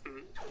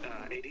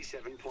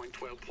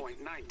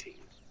 87.12.19.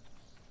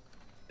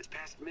 It's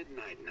past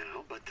midnight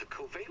now, but the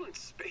covalent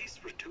space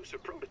reducer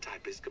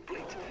prototype is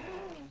complete.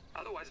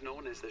 Otherwise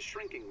known as the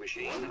shrinking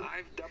machine,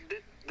 I've dubbed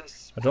it the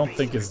I don't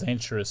think it's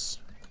dangerous.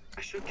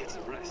 I should get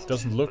some rest.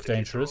 Doesn't look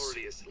dangerous.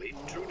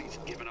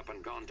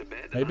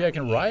 Maybe I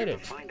can ride it.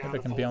 Maybe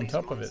I can be on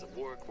top of it.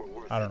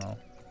 I don't know.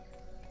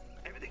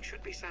 Everything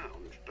should be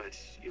sound, but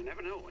you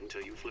never know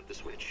until you flip the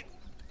switch.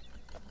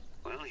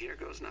 Well, here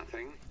goes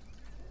nothing.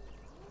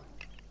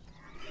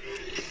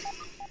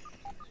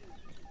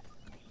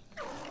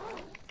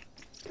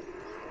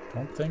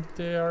 Don't think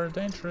they are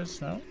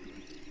dangerous, no.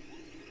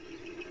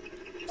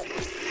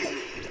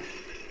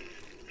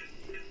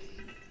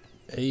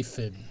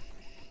 Aphid.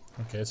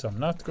 Okay, so I'm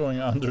not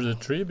going under the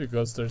tree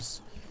because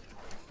there's,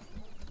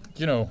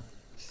 you know,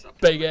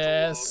 big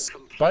ass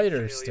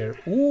spiders there.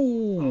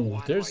 Ooh,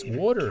 there's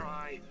water.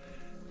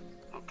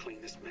 I'll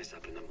clean this mess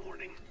up in the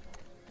morning.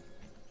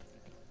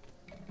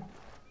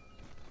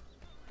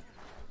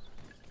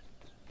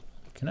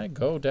 Can I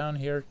go down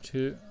here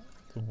to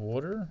the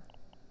water?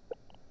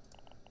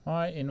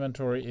 My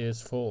inventory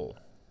is full.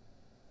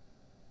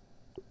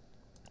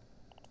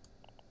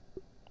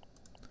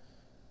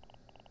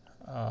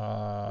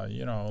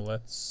 You know,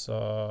 let's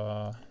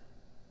drop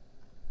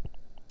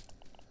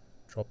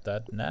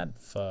that gnat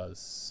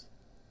fuzz.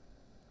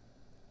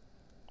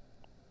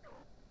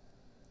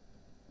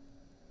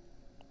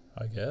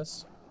 I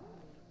guess.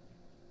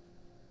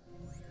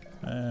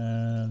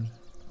 And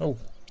oh,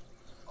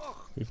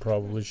 we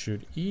probably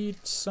should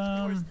eat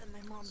some.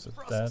 So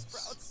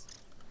that's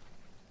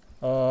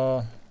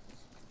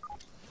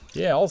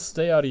yeah, I'll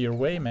stay out of your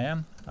way,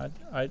 man.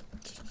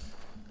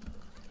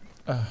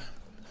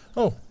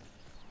 Oh,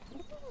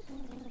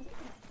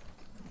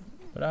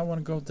 but I want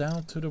to go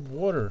down to the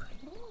water.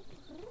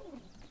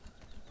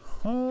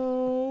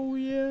 Oh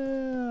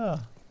yeah.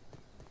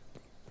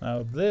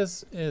 Now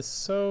this is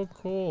so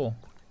cool.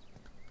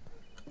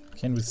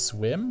 Can we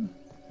swim?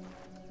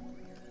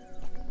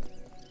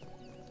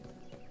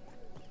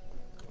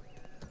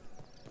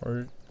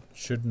 Or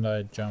shouldn't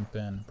I jump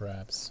in,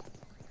 perhaps?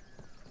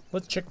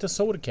 Let's check the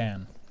soda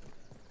can.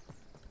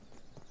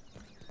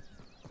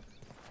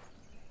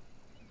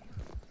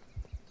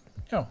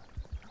 Oh.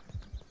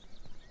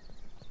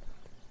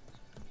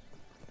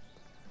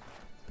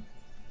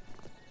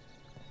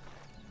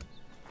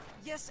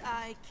 Yes,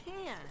 I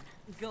can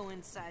go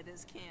inside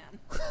this can.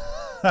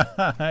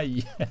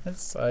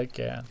 Yes, I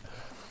can.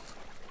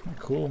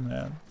 Cool,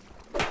 man.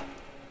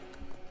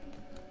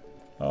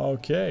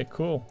 Okay,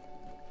 cool.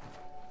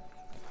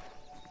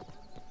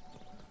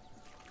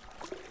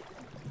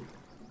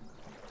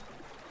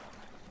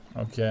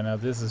 Okay, now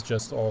this is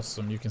just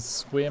awesome. You can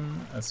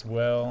swim as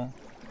well.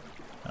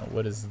 Now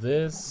what is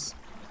this?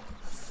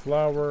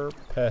 Flower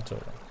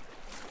petal.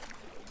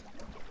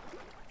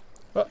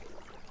 Oh.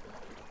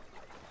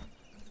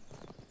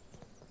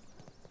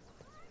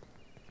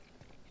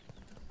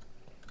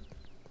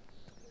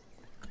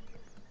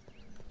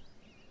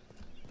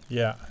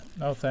 Yeah,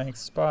 no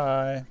thanks.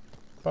 Bye.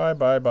 Bye,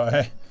 bye,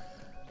 bye.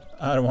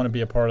 I don't want to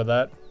be a part of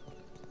that.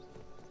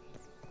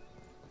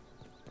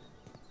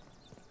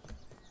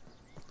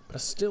 But I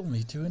still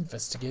need to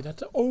investigate at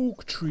the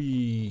oak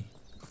tree.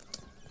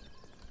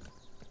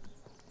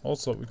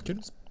 Also, we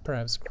could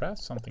perhaps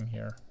craft something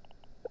here.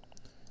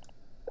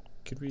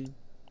 Could we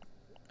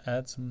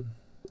add some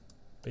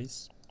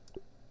base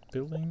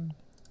building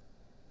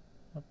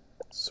of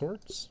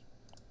sorts?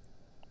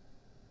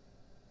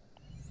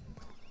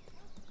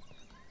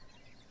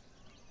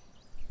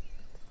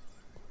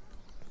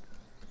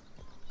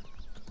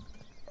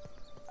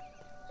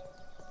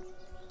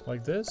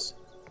 Like this?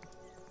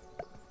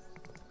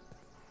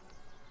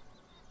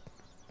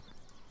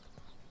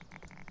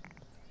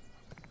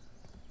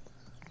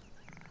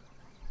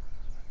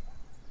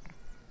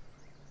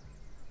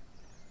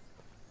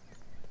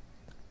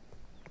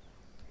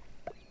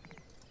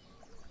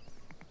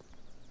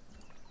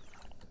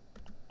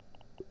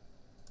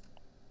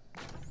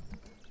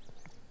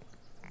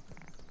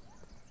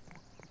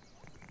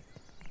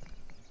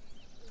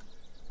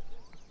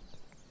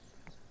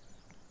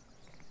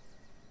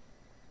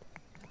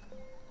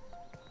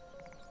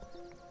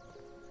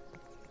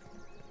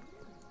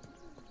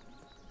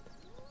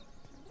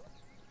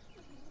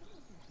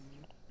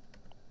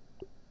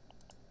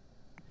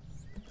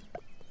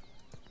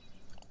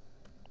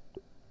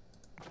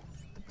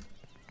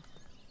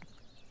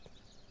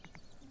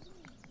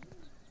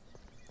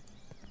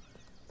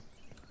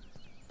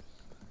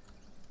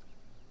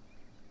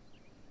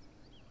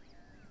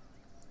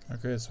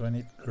 Okay, so I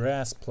need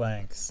grass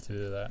planks to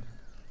do that.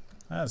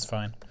 That's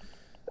fine.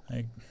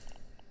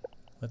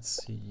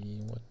 Let's see,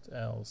 what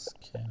else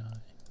can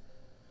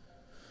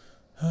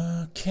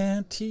I...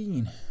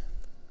 canteen.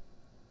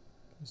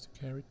 Used to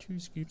carry 2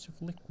 scoops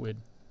of liquid.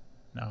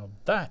 Now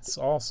that's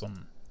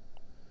awesome.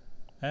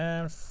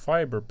 And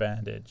fiber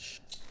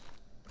bandage.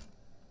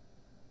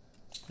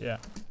 Yeah,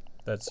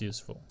 that's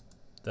useful.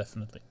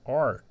 Definitely.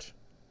 Art.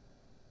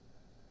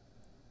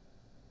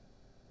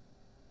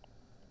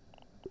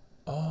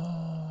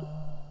 Oh.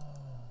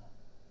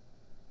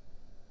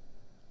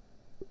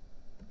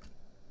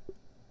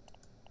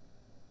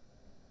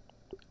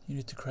 You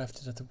need to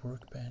craft it at the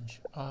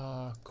workbench.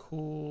 Ah,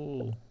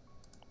 cool.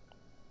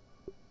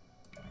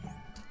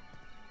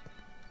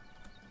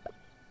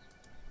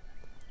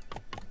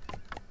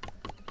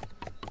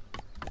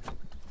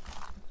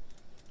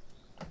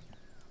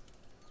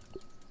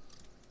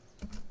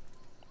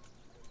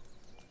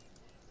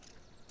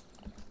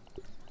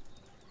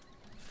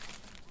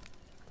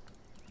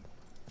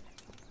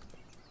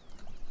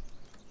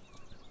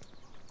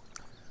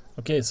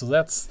 Okay, so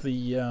that's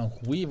the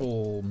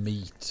weevil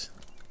meat.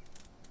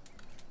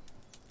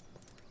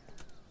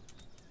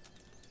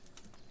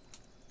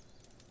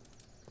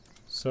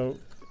 So,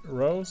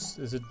 Rose,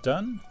 is it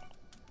done?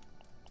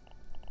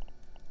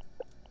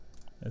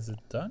 Is it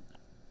done?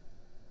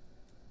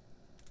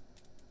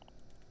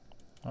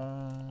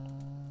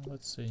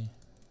 Let's see.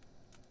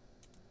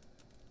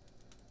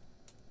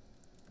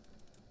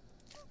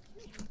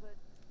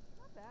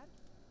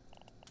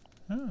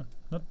 Oh,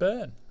 not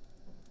bad.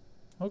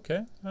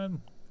 Okay,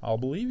 I'll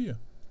believe you.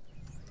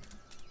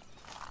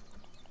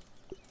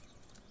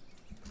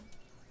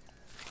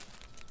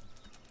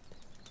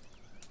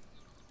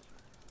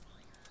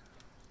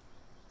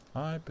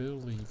 I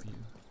believe you.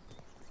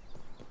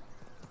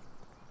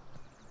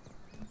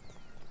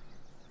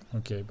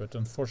 Okay, but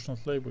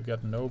unfortunately we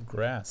got no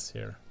grass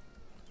here.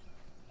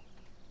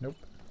 Nope.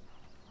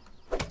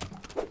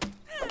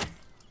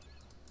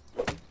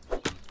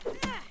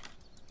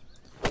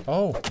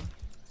 Oh!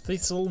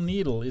 Thistle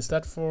needle, is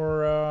that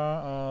for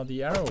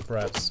the arrow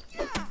perhaps?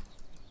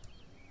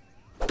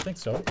 I think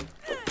so.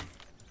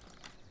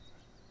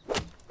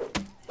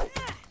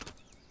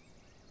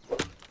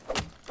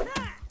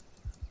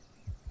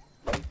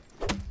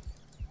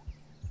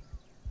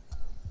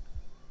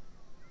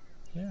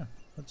 Yeah,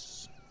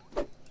 let's...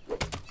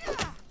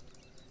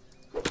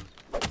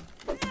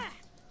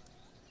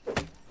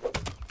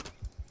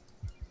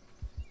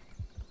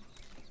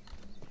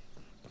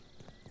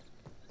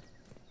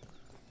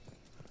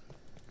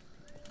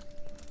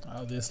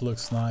 Oh, this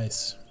looks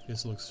nice.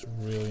 This looks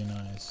really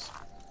nice.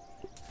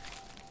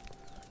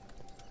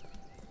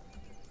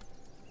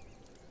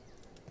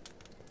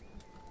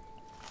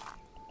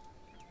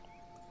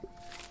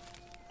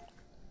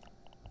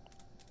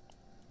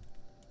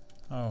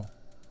 Oh,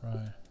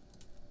 right.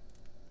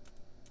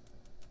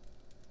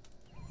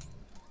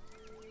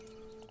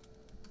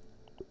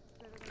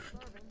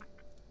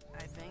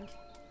 I think.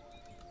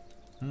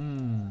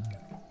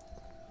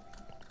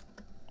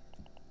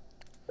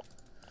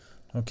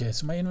 Okay,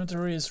 so my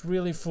inventory is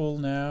really full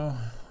now,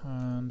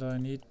 and I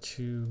need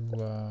to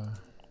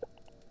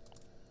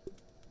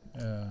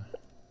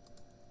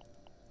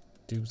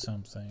do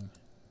something.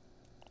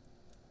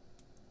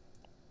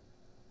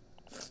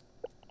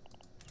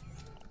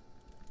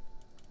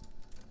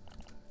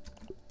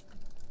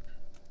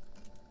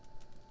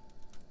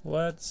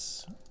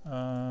 Let's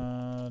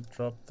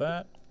drop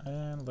that,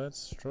 and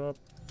let's drop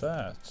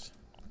that.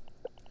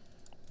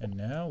 And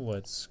now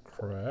let's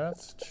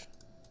craft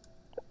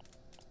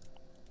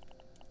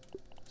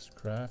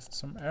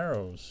some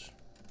arrows.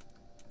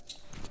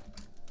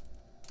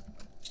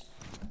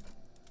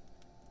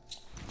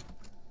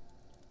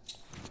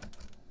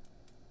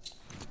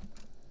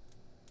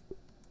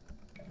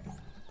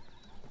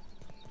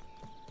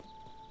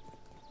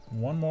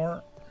 One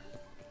more.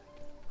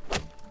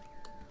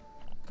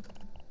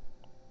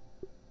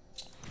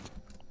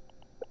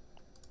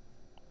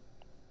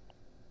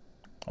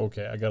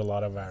 Okay, I got a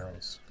lot of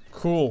arrows.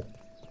 Cool.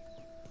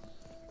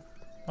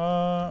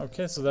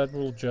 Okay, so that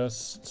will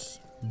just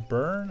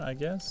burn, I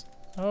guess.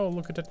 Oh,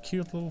 look at that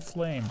cute little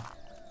flame.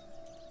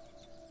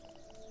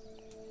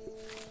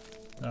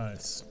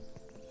 Nice.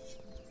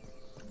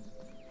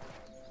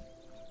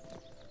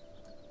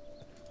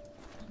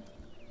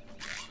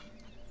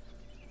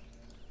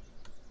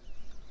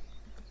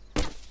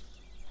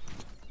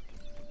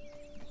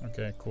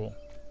 Okay, cool.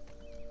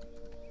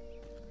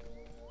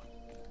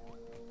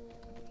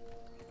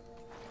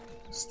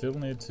 Still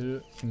need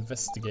to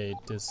investigate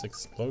this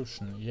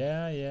explosion.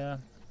 Yeah.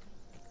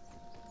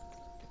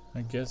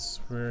 I guess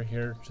we're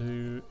here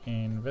to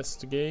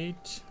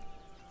investigate.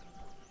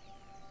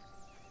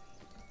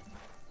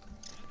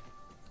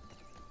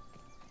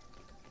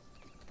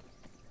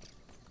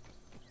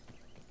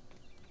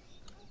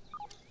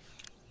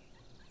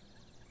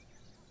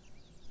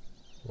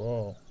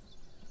 Whoa.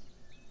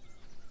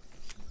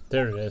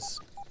 There it is.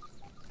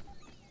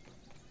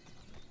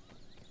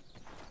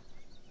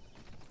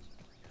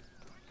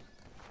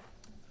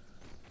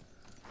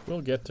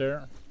 We'll get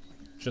there.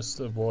 Just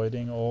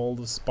avoiding all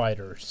the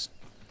spiders.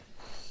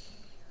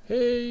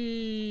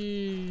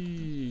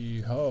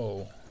 Hey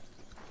ho.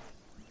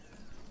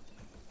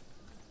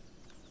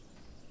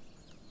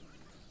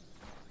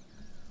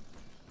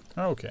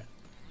 Okay.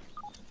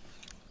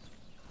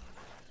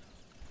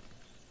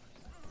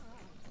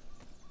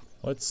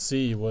 Let's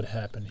see what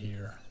happened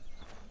here.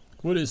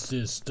 What is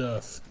this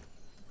stuff?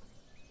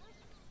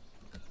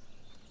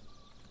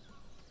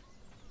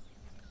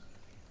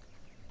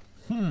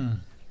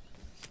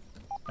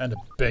 And a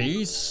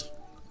base?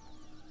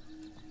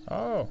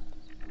 Oh.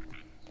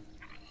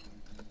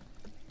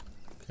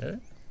 Okay.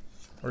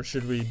 Or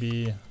should we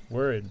be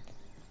worried?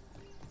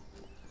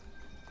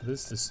 What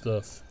is this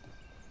stuff?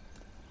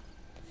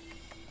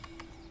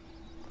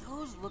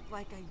 Those look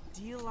like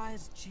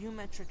idealized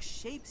geometric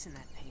shapes in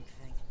that pink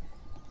thing.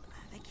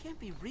 They can't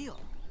be real.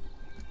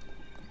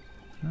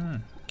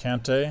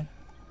 Can't they?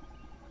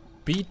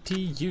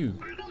 BTU.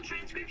 Verbal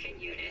transcription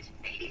unit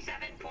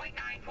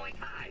 87.9.5.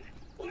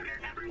 Order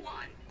number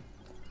 1.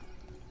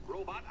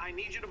 Robot, I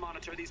need you to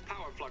monitor these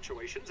power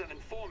fluctuations and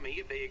inform me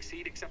if they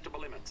exceed acceptable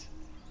limits.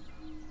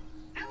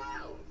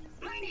 Hello,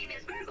 my name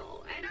is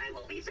Burgle, and I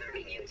will be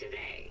serving you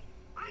today.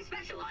 I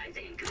specialize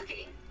in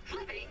cooking,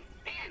 flipping,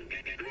 and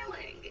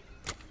grilling.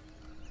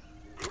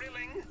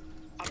 Grilling?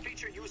 A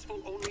feature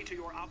useful only to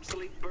your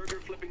obsolete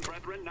burger-flipping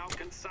brethren now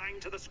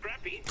consigned to the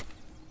scrap heap?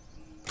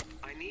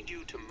 I need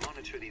you to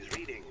monitor these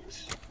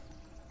readings,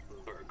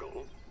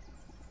 Burgle.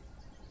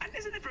 And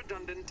isn't it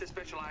redundant to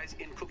specialize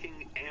in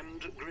cooking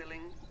and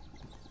grilling?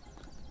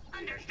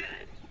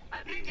 Understood.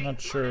 Not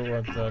sure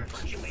what that...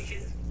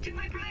 Fluctuations to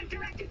my prime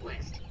directive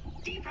list.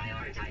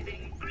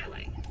 Deprioritizing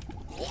grilling.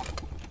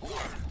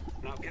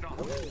 Now get on.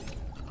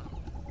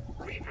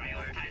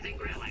 Reprioritizing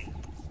grilling.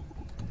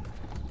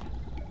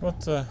 What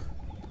the...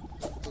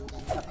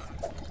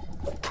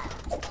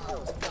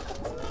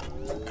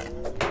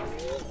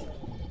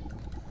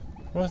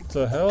 What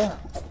the hell?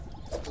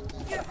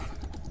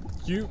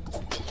 You...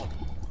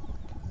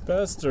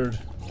 bastard.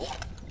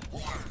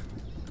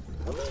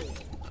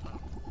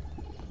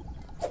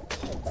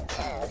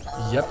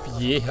 Yep,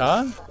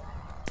 yeah.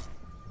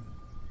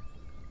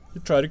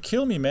 You tried to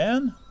kill me,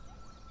 man.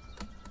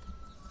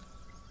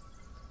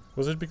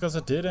 Was it because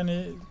I did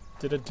I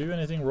do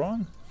anything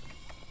wrong?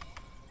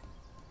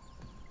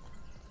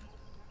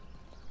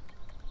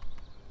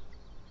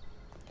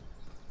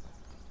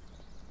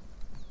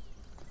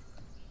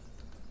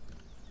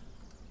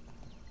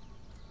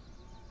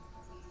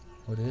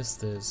 What is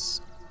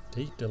this?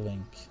 Data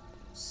link.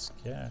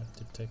 Sca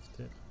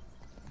detected.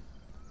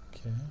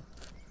 Okay.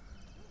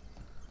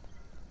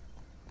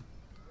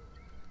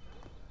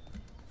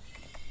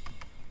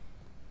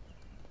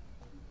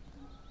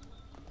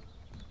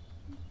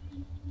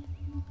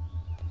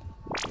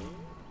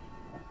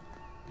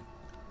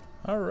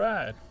 All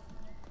right.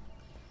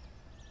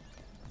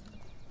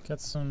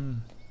 Get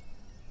some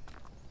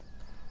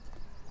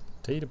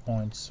data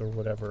points or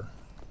whatever.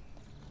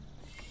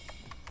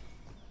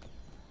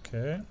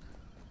 Okay.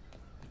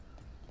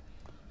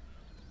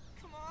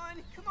 Come on,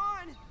 come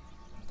on!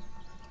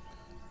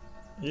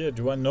 Yeah,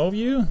 do I know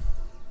you?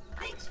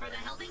 Thanks for the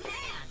helping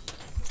hand.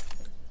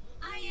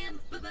 I am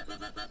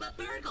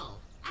burg.l,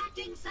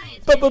 acting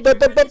science manager for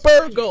this project.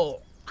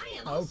 Burgle. I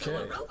am also a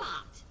Okay.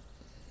 robot.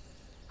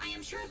 I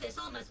am sure this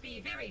all must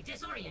be very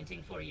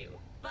disorienting for you,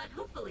 but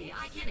hopefully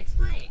I can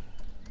explain.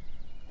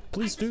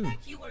 Please I do.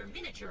 suspect you were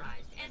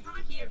miniaturized and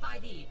brought here by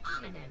the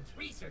eminent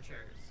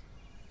researchers.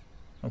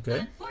 Okay.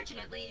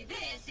 Unfortunately,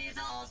 this is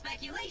all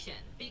speculation,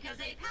 because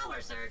a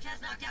power surge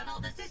has knocked out all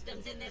the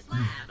systems in this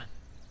lab.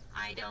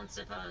 I don't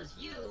suppose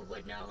you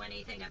would know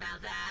anything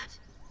about that.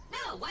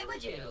 No, why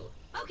would you?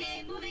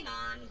 Okay, moving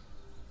on.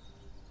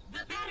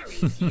 The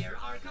batteries here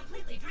are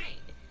completely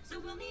drained, so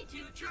we'll need to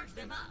charge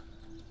them up.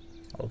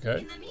 Okay.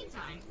 In the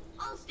meantime,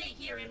 I'll stay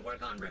here and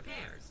work on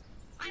repairs.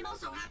 I'm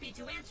also happy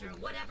to answer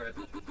whatever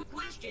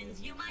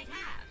questions you might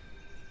have.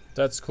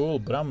 That's cool,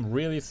 but I'm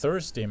really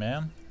thirsty,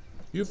 man.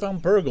 You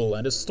found Burgle,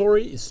 and the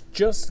story is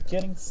just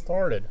getting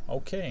started.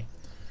 Okay.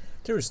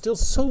 There is still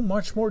so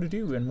much more to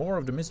do and more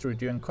of the mystery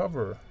to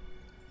uncover.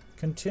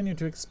 Continue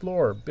to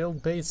explore,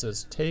 build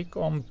bases, take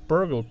on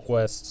Burgle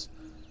quests,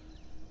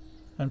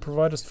 and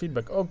provide us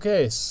feedback.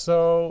 Okay,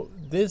 so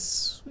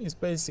this is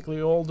basically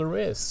all there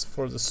is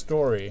for the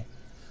story.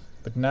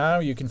 But now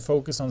you can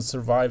focus on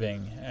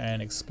surviving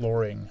and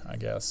exploring, I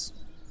guess.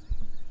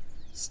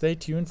 Stay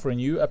tuned for a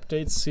new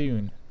update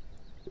soon.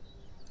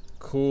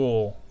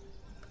 Cool.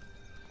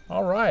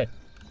 Alright.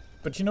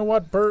 But you know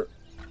what,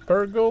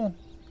 Burgle?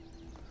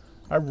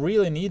 I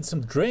really need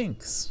some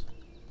drinks.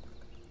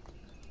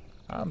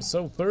 I'm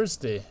so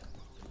thirsty.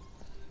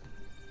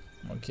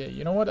 Okay,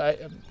 you know what? I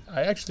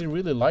actually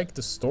really like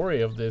the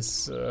story of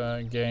this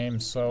game,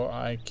 so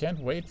I can't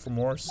wait for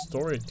more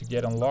story to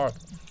get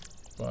unlocked.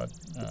 But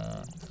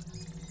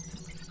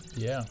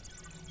yeah,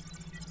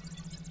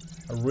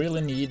 I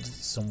really need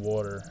some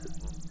water.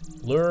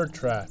 Lure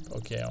trap.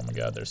 Okay, oh my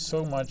god, there's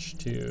so much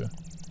to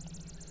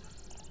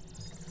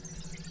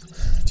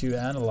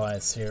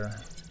analyze here.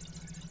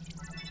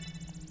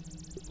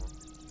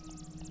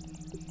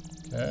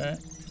 Okay,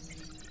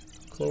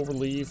 clover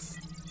leaf.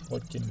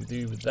 What can we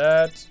do with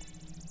that?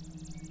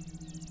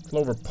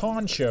 Clover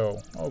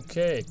poncho.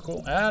 Okay,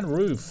 cool. And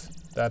roof.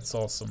 That's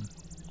awesome.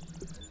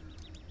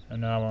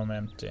 And now I'm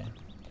empty.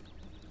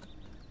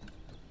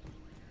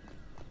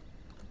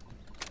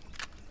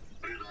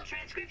 Burgle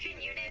Transcription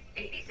Unit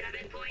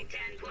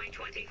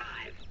 87.10.25.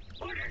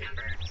 Order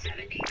number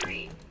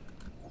 73.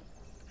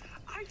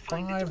 I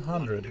find 500. It a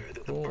wonder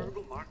that Cool. the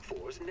Burgle Mark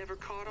IVs never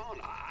caught on.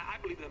 I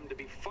believe them to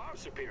be far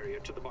superior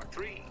to the Mark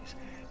IIIs.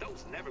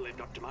 Those never lived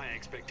up to my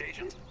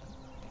expectations.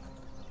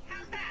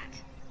 How's that?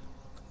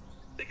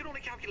 They can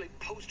only calculate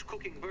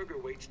post-cooking burger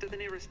weights to the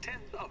nearest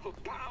tenth of a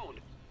pound.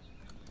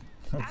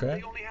 Okay.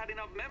 And they only had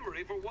enough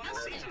memory for one Hello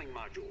there. seasoning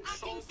module. Acting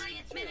Salt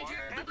Science or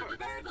Manager pepper.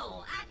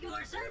 Burgle at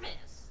your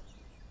service.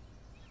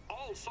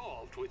 All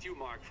solved with you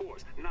Mark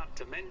IVs, not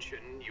to mention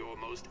your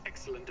most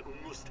excellent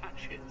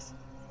mustaches.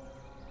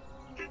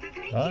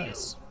 Thank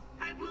Nice.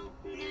 you. I will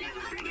never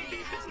forget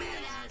this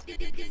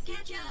moment. Good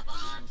ketchup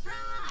on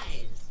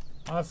fries.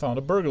 I found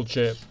a Burgle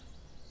chip.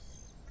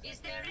 Is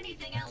there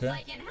anything else Okay.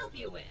 I can help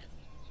you with?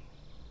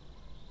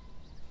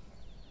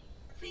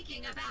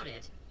 Thinking about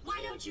it, why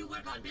don't you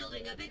work on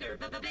building a bigger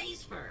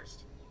base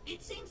first?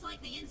 It seems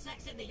like the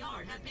insects in the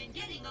yard have been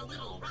getting a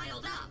little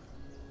riled up.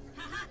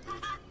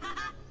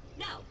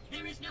 No,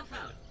 there is no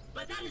phone.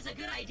 But that is a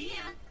good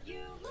idea.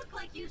 You look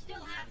like you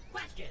still have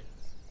questions.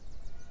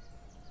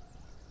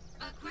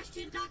 A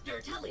question Dr.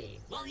 Tully.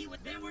 While he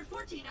there were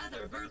 14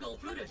 other Burgle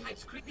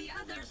prototypes. The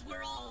others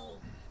were all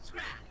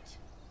scrapped.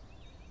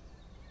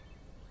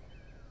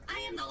 I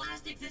am the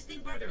last existing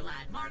burger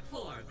lad, Mark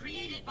IV,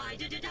 created by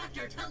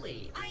Dr.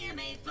 Tully. I am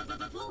a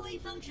fully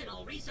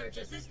functional research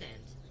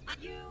assistant.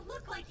 You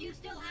look like you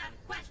still have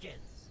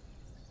questions.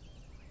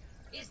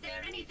 Is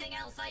there anything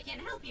else I can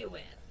help you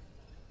with?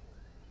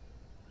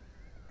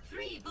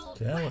 3 bold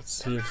Yeah, let's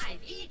quests see if- arrive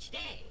each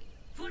day.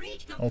 For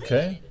each completed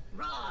Okay.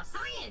 raw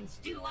science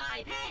do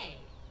I pay.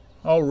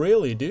 Oh,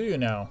 really? Do you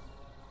now?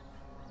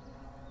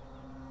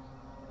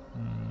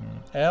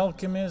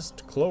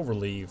 Alchemist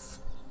Cloverleaf.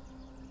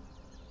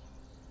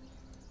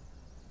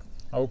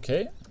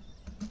 Okay.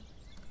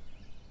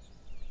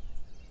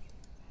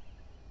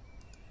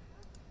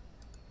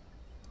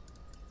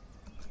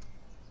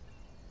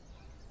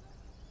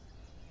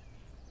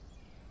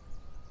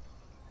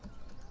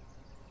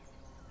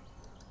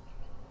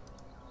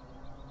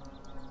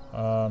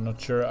 I'm not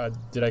sure.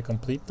 Did I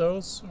complete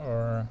those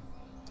or?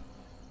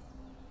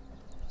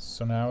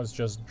 So now it's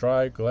just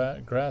dry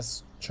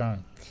grass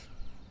chunk.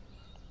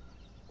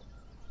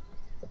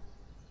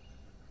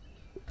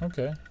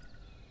 Okay.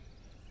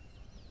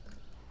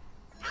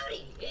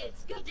 Howdy,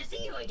 it's good to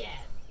see you again.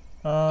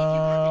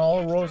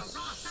 All raw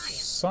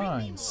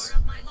signs.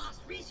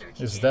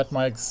 Is that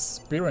my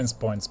experience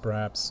points,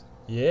 perhaps?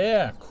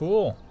 Yeah,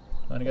 cool.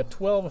 Then I got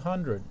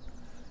 1200.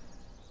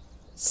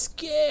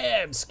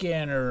 Scab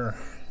scanner.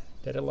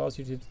 That allows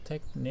you to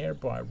detect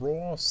nearby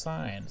raw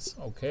signs.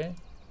 Okay.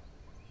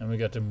 And we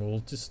got the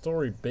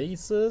multi-story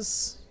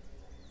bases.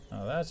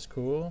 Oh, that's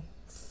cool.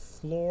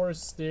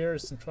 Floors,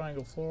 stairs, and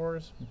triangle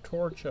floors. And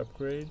torch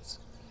upgrades.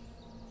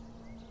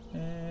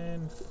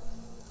 And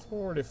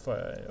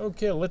 45.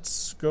 Okay,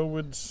 let's go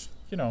with,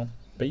 you know,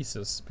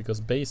 bases,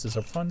 because bases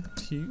are fun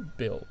to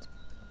build.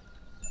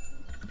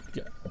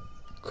 Yeah.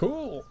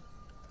 Cool.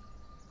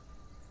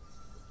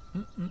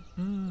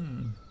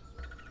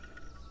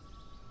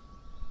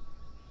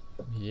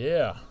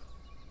 Yeah.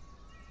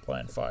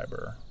 Plant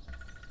fiber.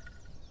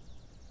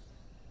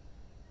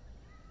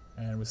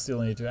 And we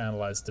still need to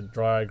analyze the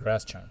dry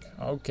grass chunk.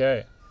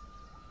 Okay.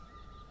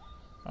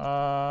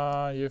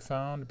 You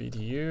found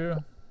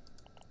BTU.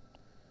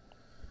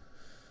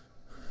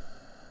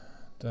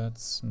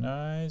 That's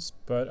nice,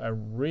 but I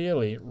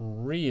really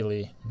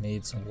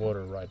need some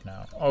water right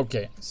now.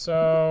 Okay,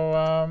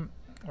 so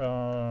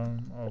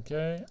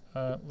okay,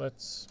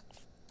 let's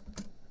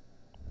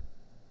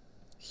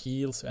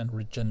heals and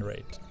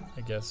regenerate.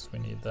 I guess we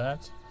need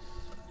that.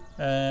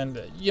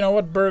 And you know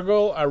what,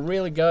 burg.l, I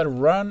really gotta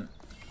run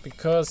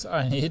because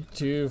I need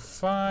to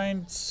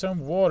find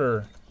some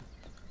water.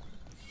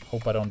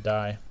 Hope I don't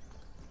die.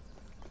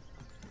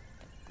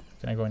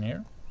 Can I go in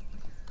here?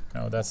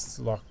 No, that's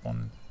lock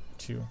 1,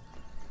 2.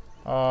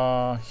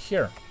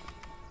 Here.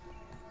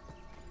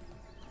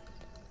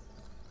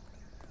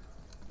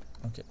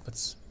 Okay,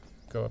 let's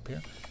go up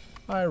here.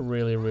 I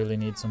really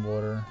need some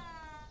water.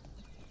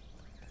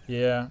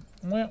 Yeah.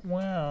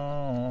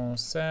 Wow,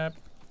 sap.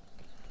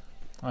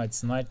 Oh,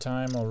 it's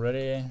nighttime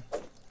already.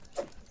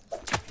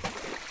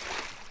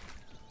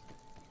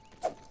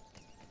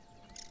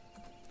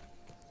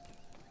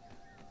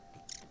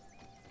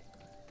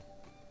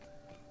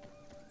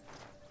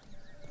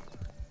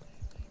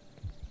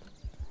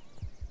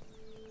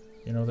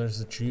 You know,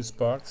 there's a juice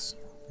box.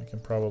 I can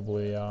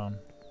probably,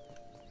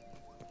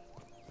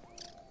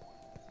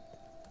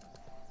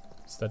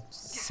 is that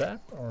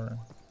sap or?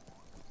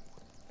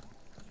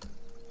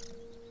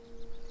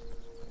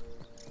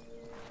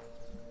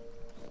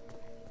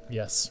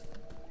 Yes.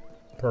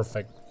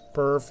 Perfect.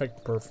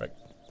 Perfect.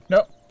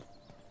 No.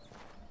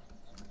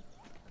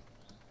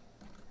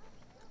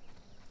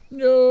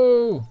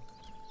 No.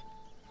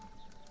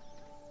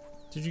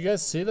 Did you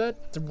guys see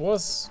that? There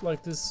was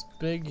like this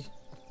big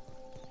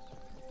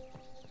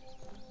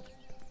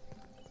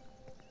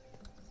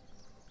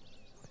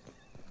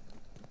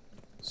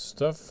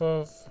stuff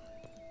of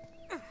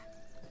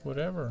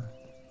whatever.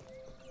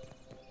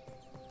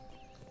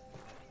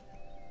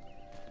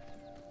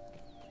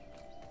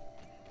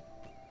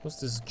 Was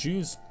this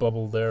juice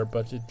bubble there,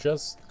 but it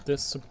just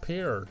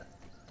disappeared.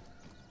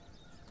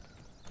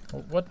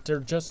 What? They're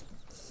just...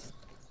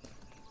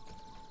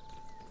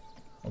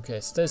 Okay,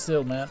 stay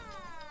still, man.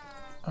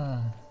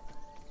 Oh,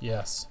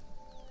 yes.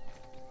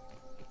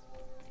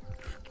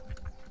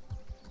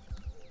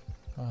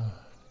 Oh.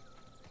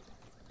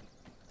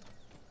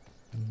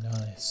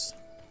 Nice.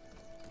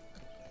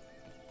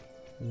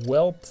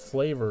 Whelp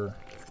flavor.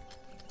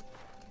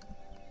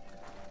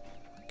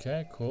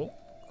 Okay, cool.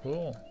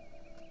 Cool.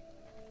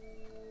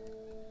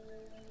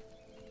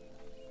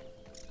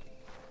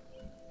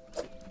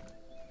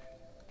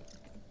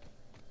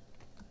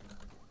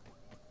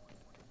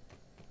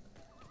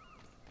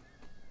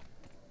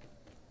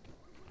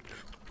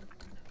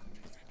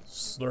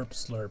 Slurp,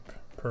 slurp.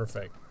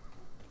 Perfect.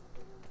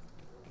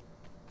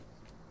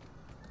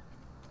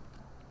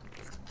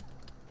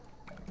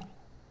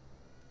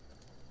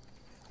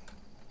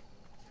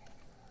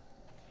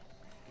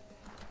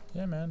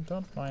 Yeah, man,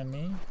 don't mind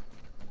me.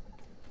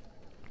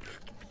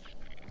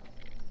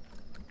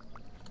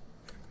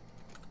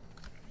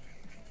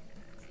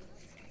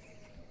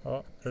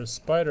 Oh, there's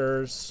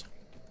spiders.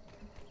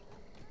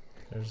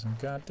 There's some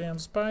goddamn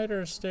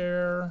spiders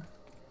there.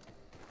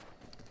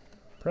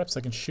 Perhaps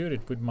I can shoot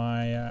it with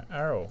my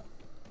arrow.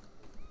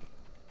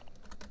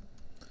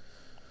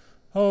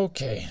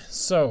 Okay,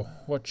 so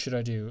what should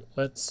I do?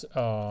 Let's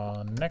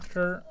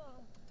nectar.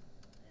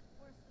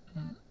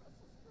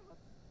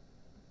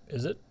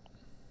 Is it?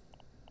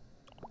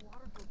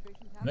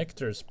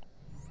 Nectar's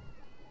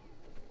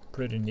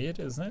pretty neat,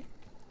 isn't it?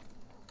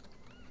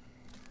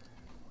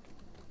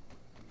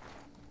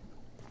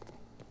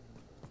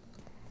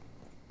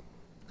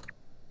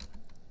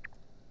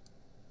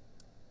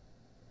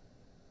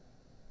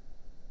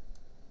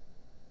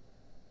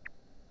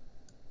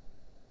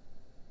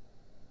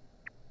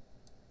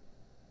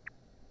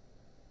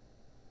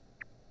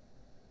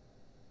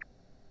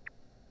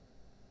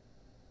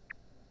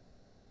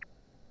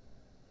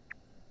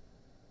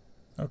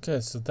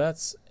 Okay, so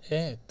that's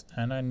it,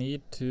 and I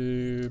need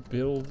to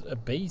build a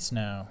base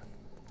now.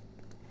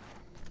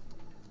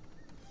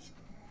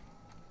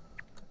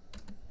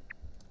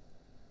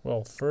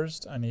 Well,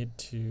 first I need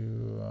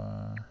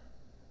to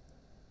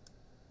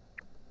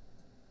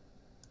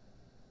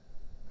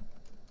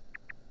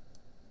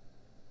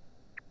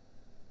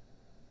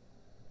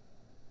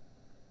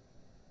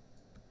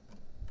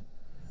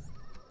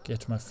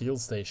get to my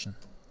field station.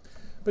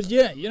 But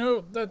yeah, you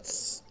know,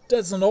 that's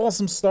an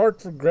awesome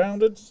start for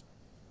Grounded.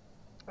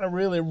 I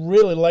really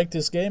like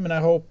this game, and I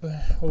hope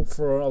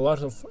for a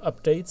lot of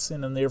updates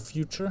in the near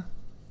future.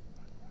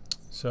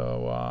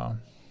 So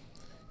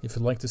if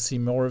you'd like to see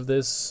more of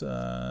this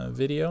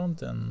video,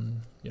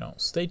 then, you know,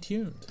 stay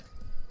tuned,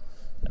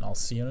 and I'll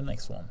see you in the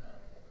next one.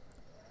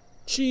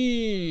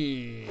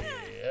 Cheers!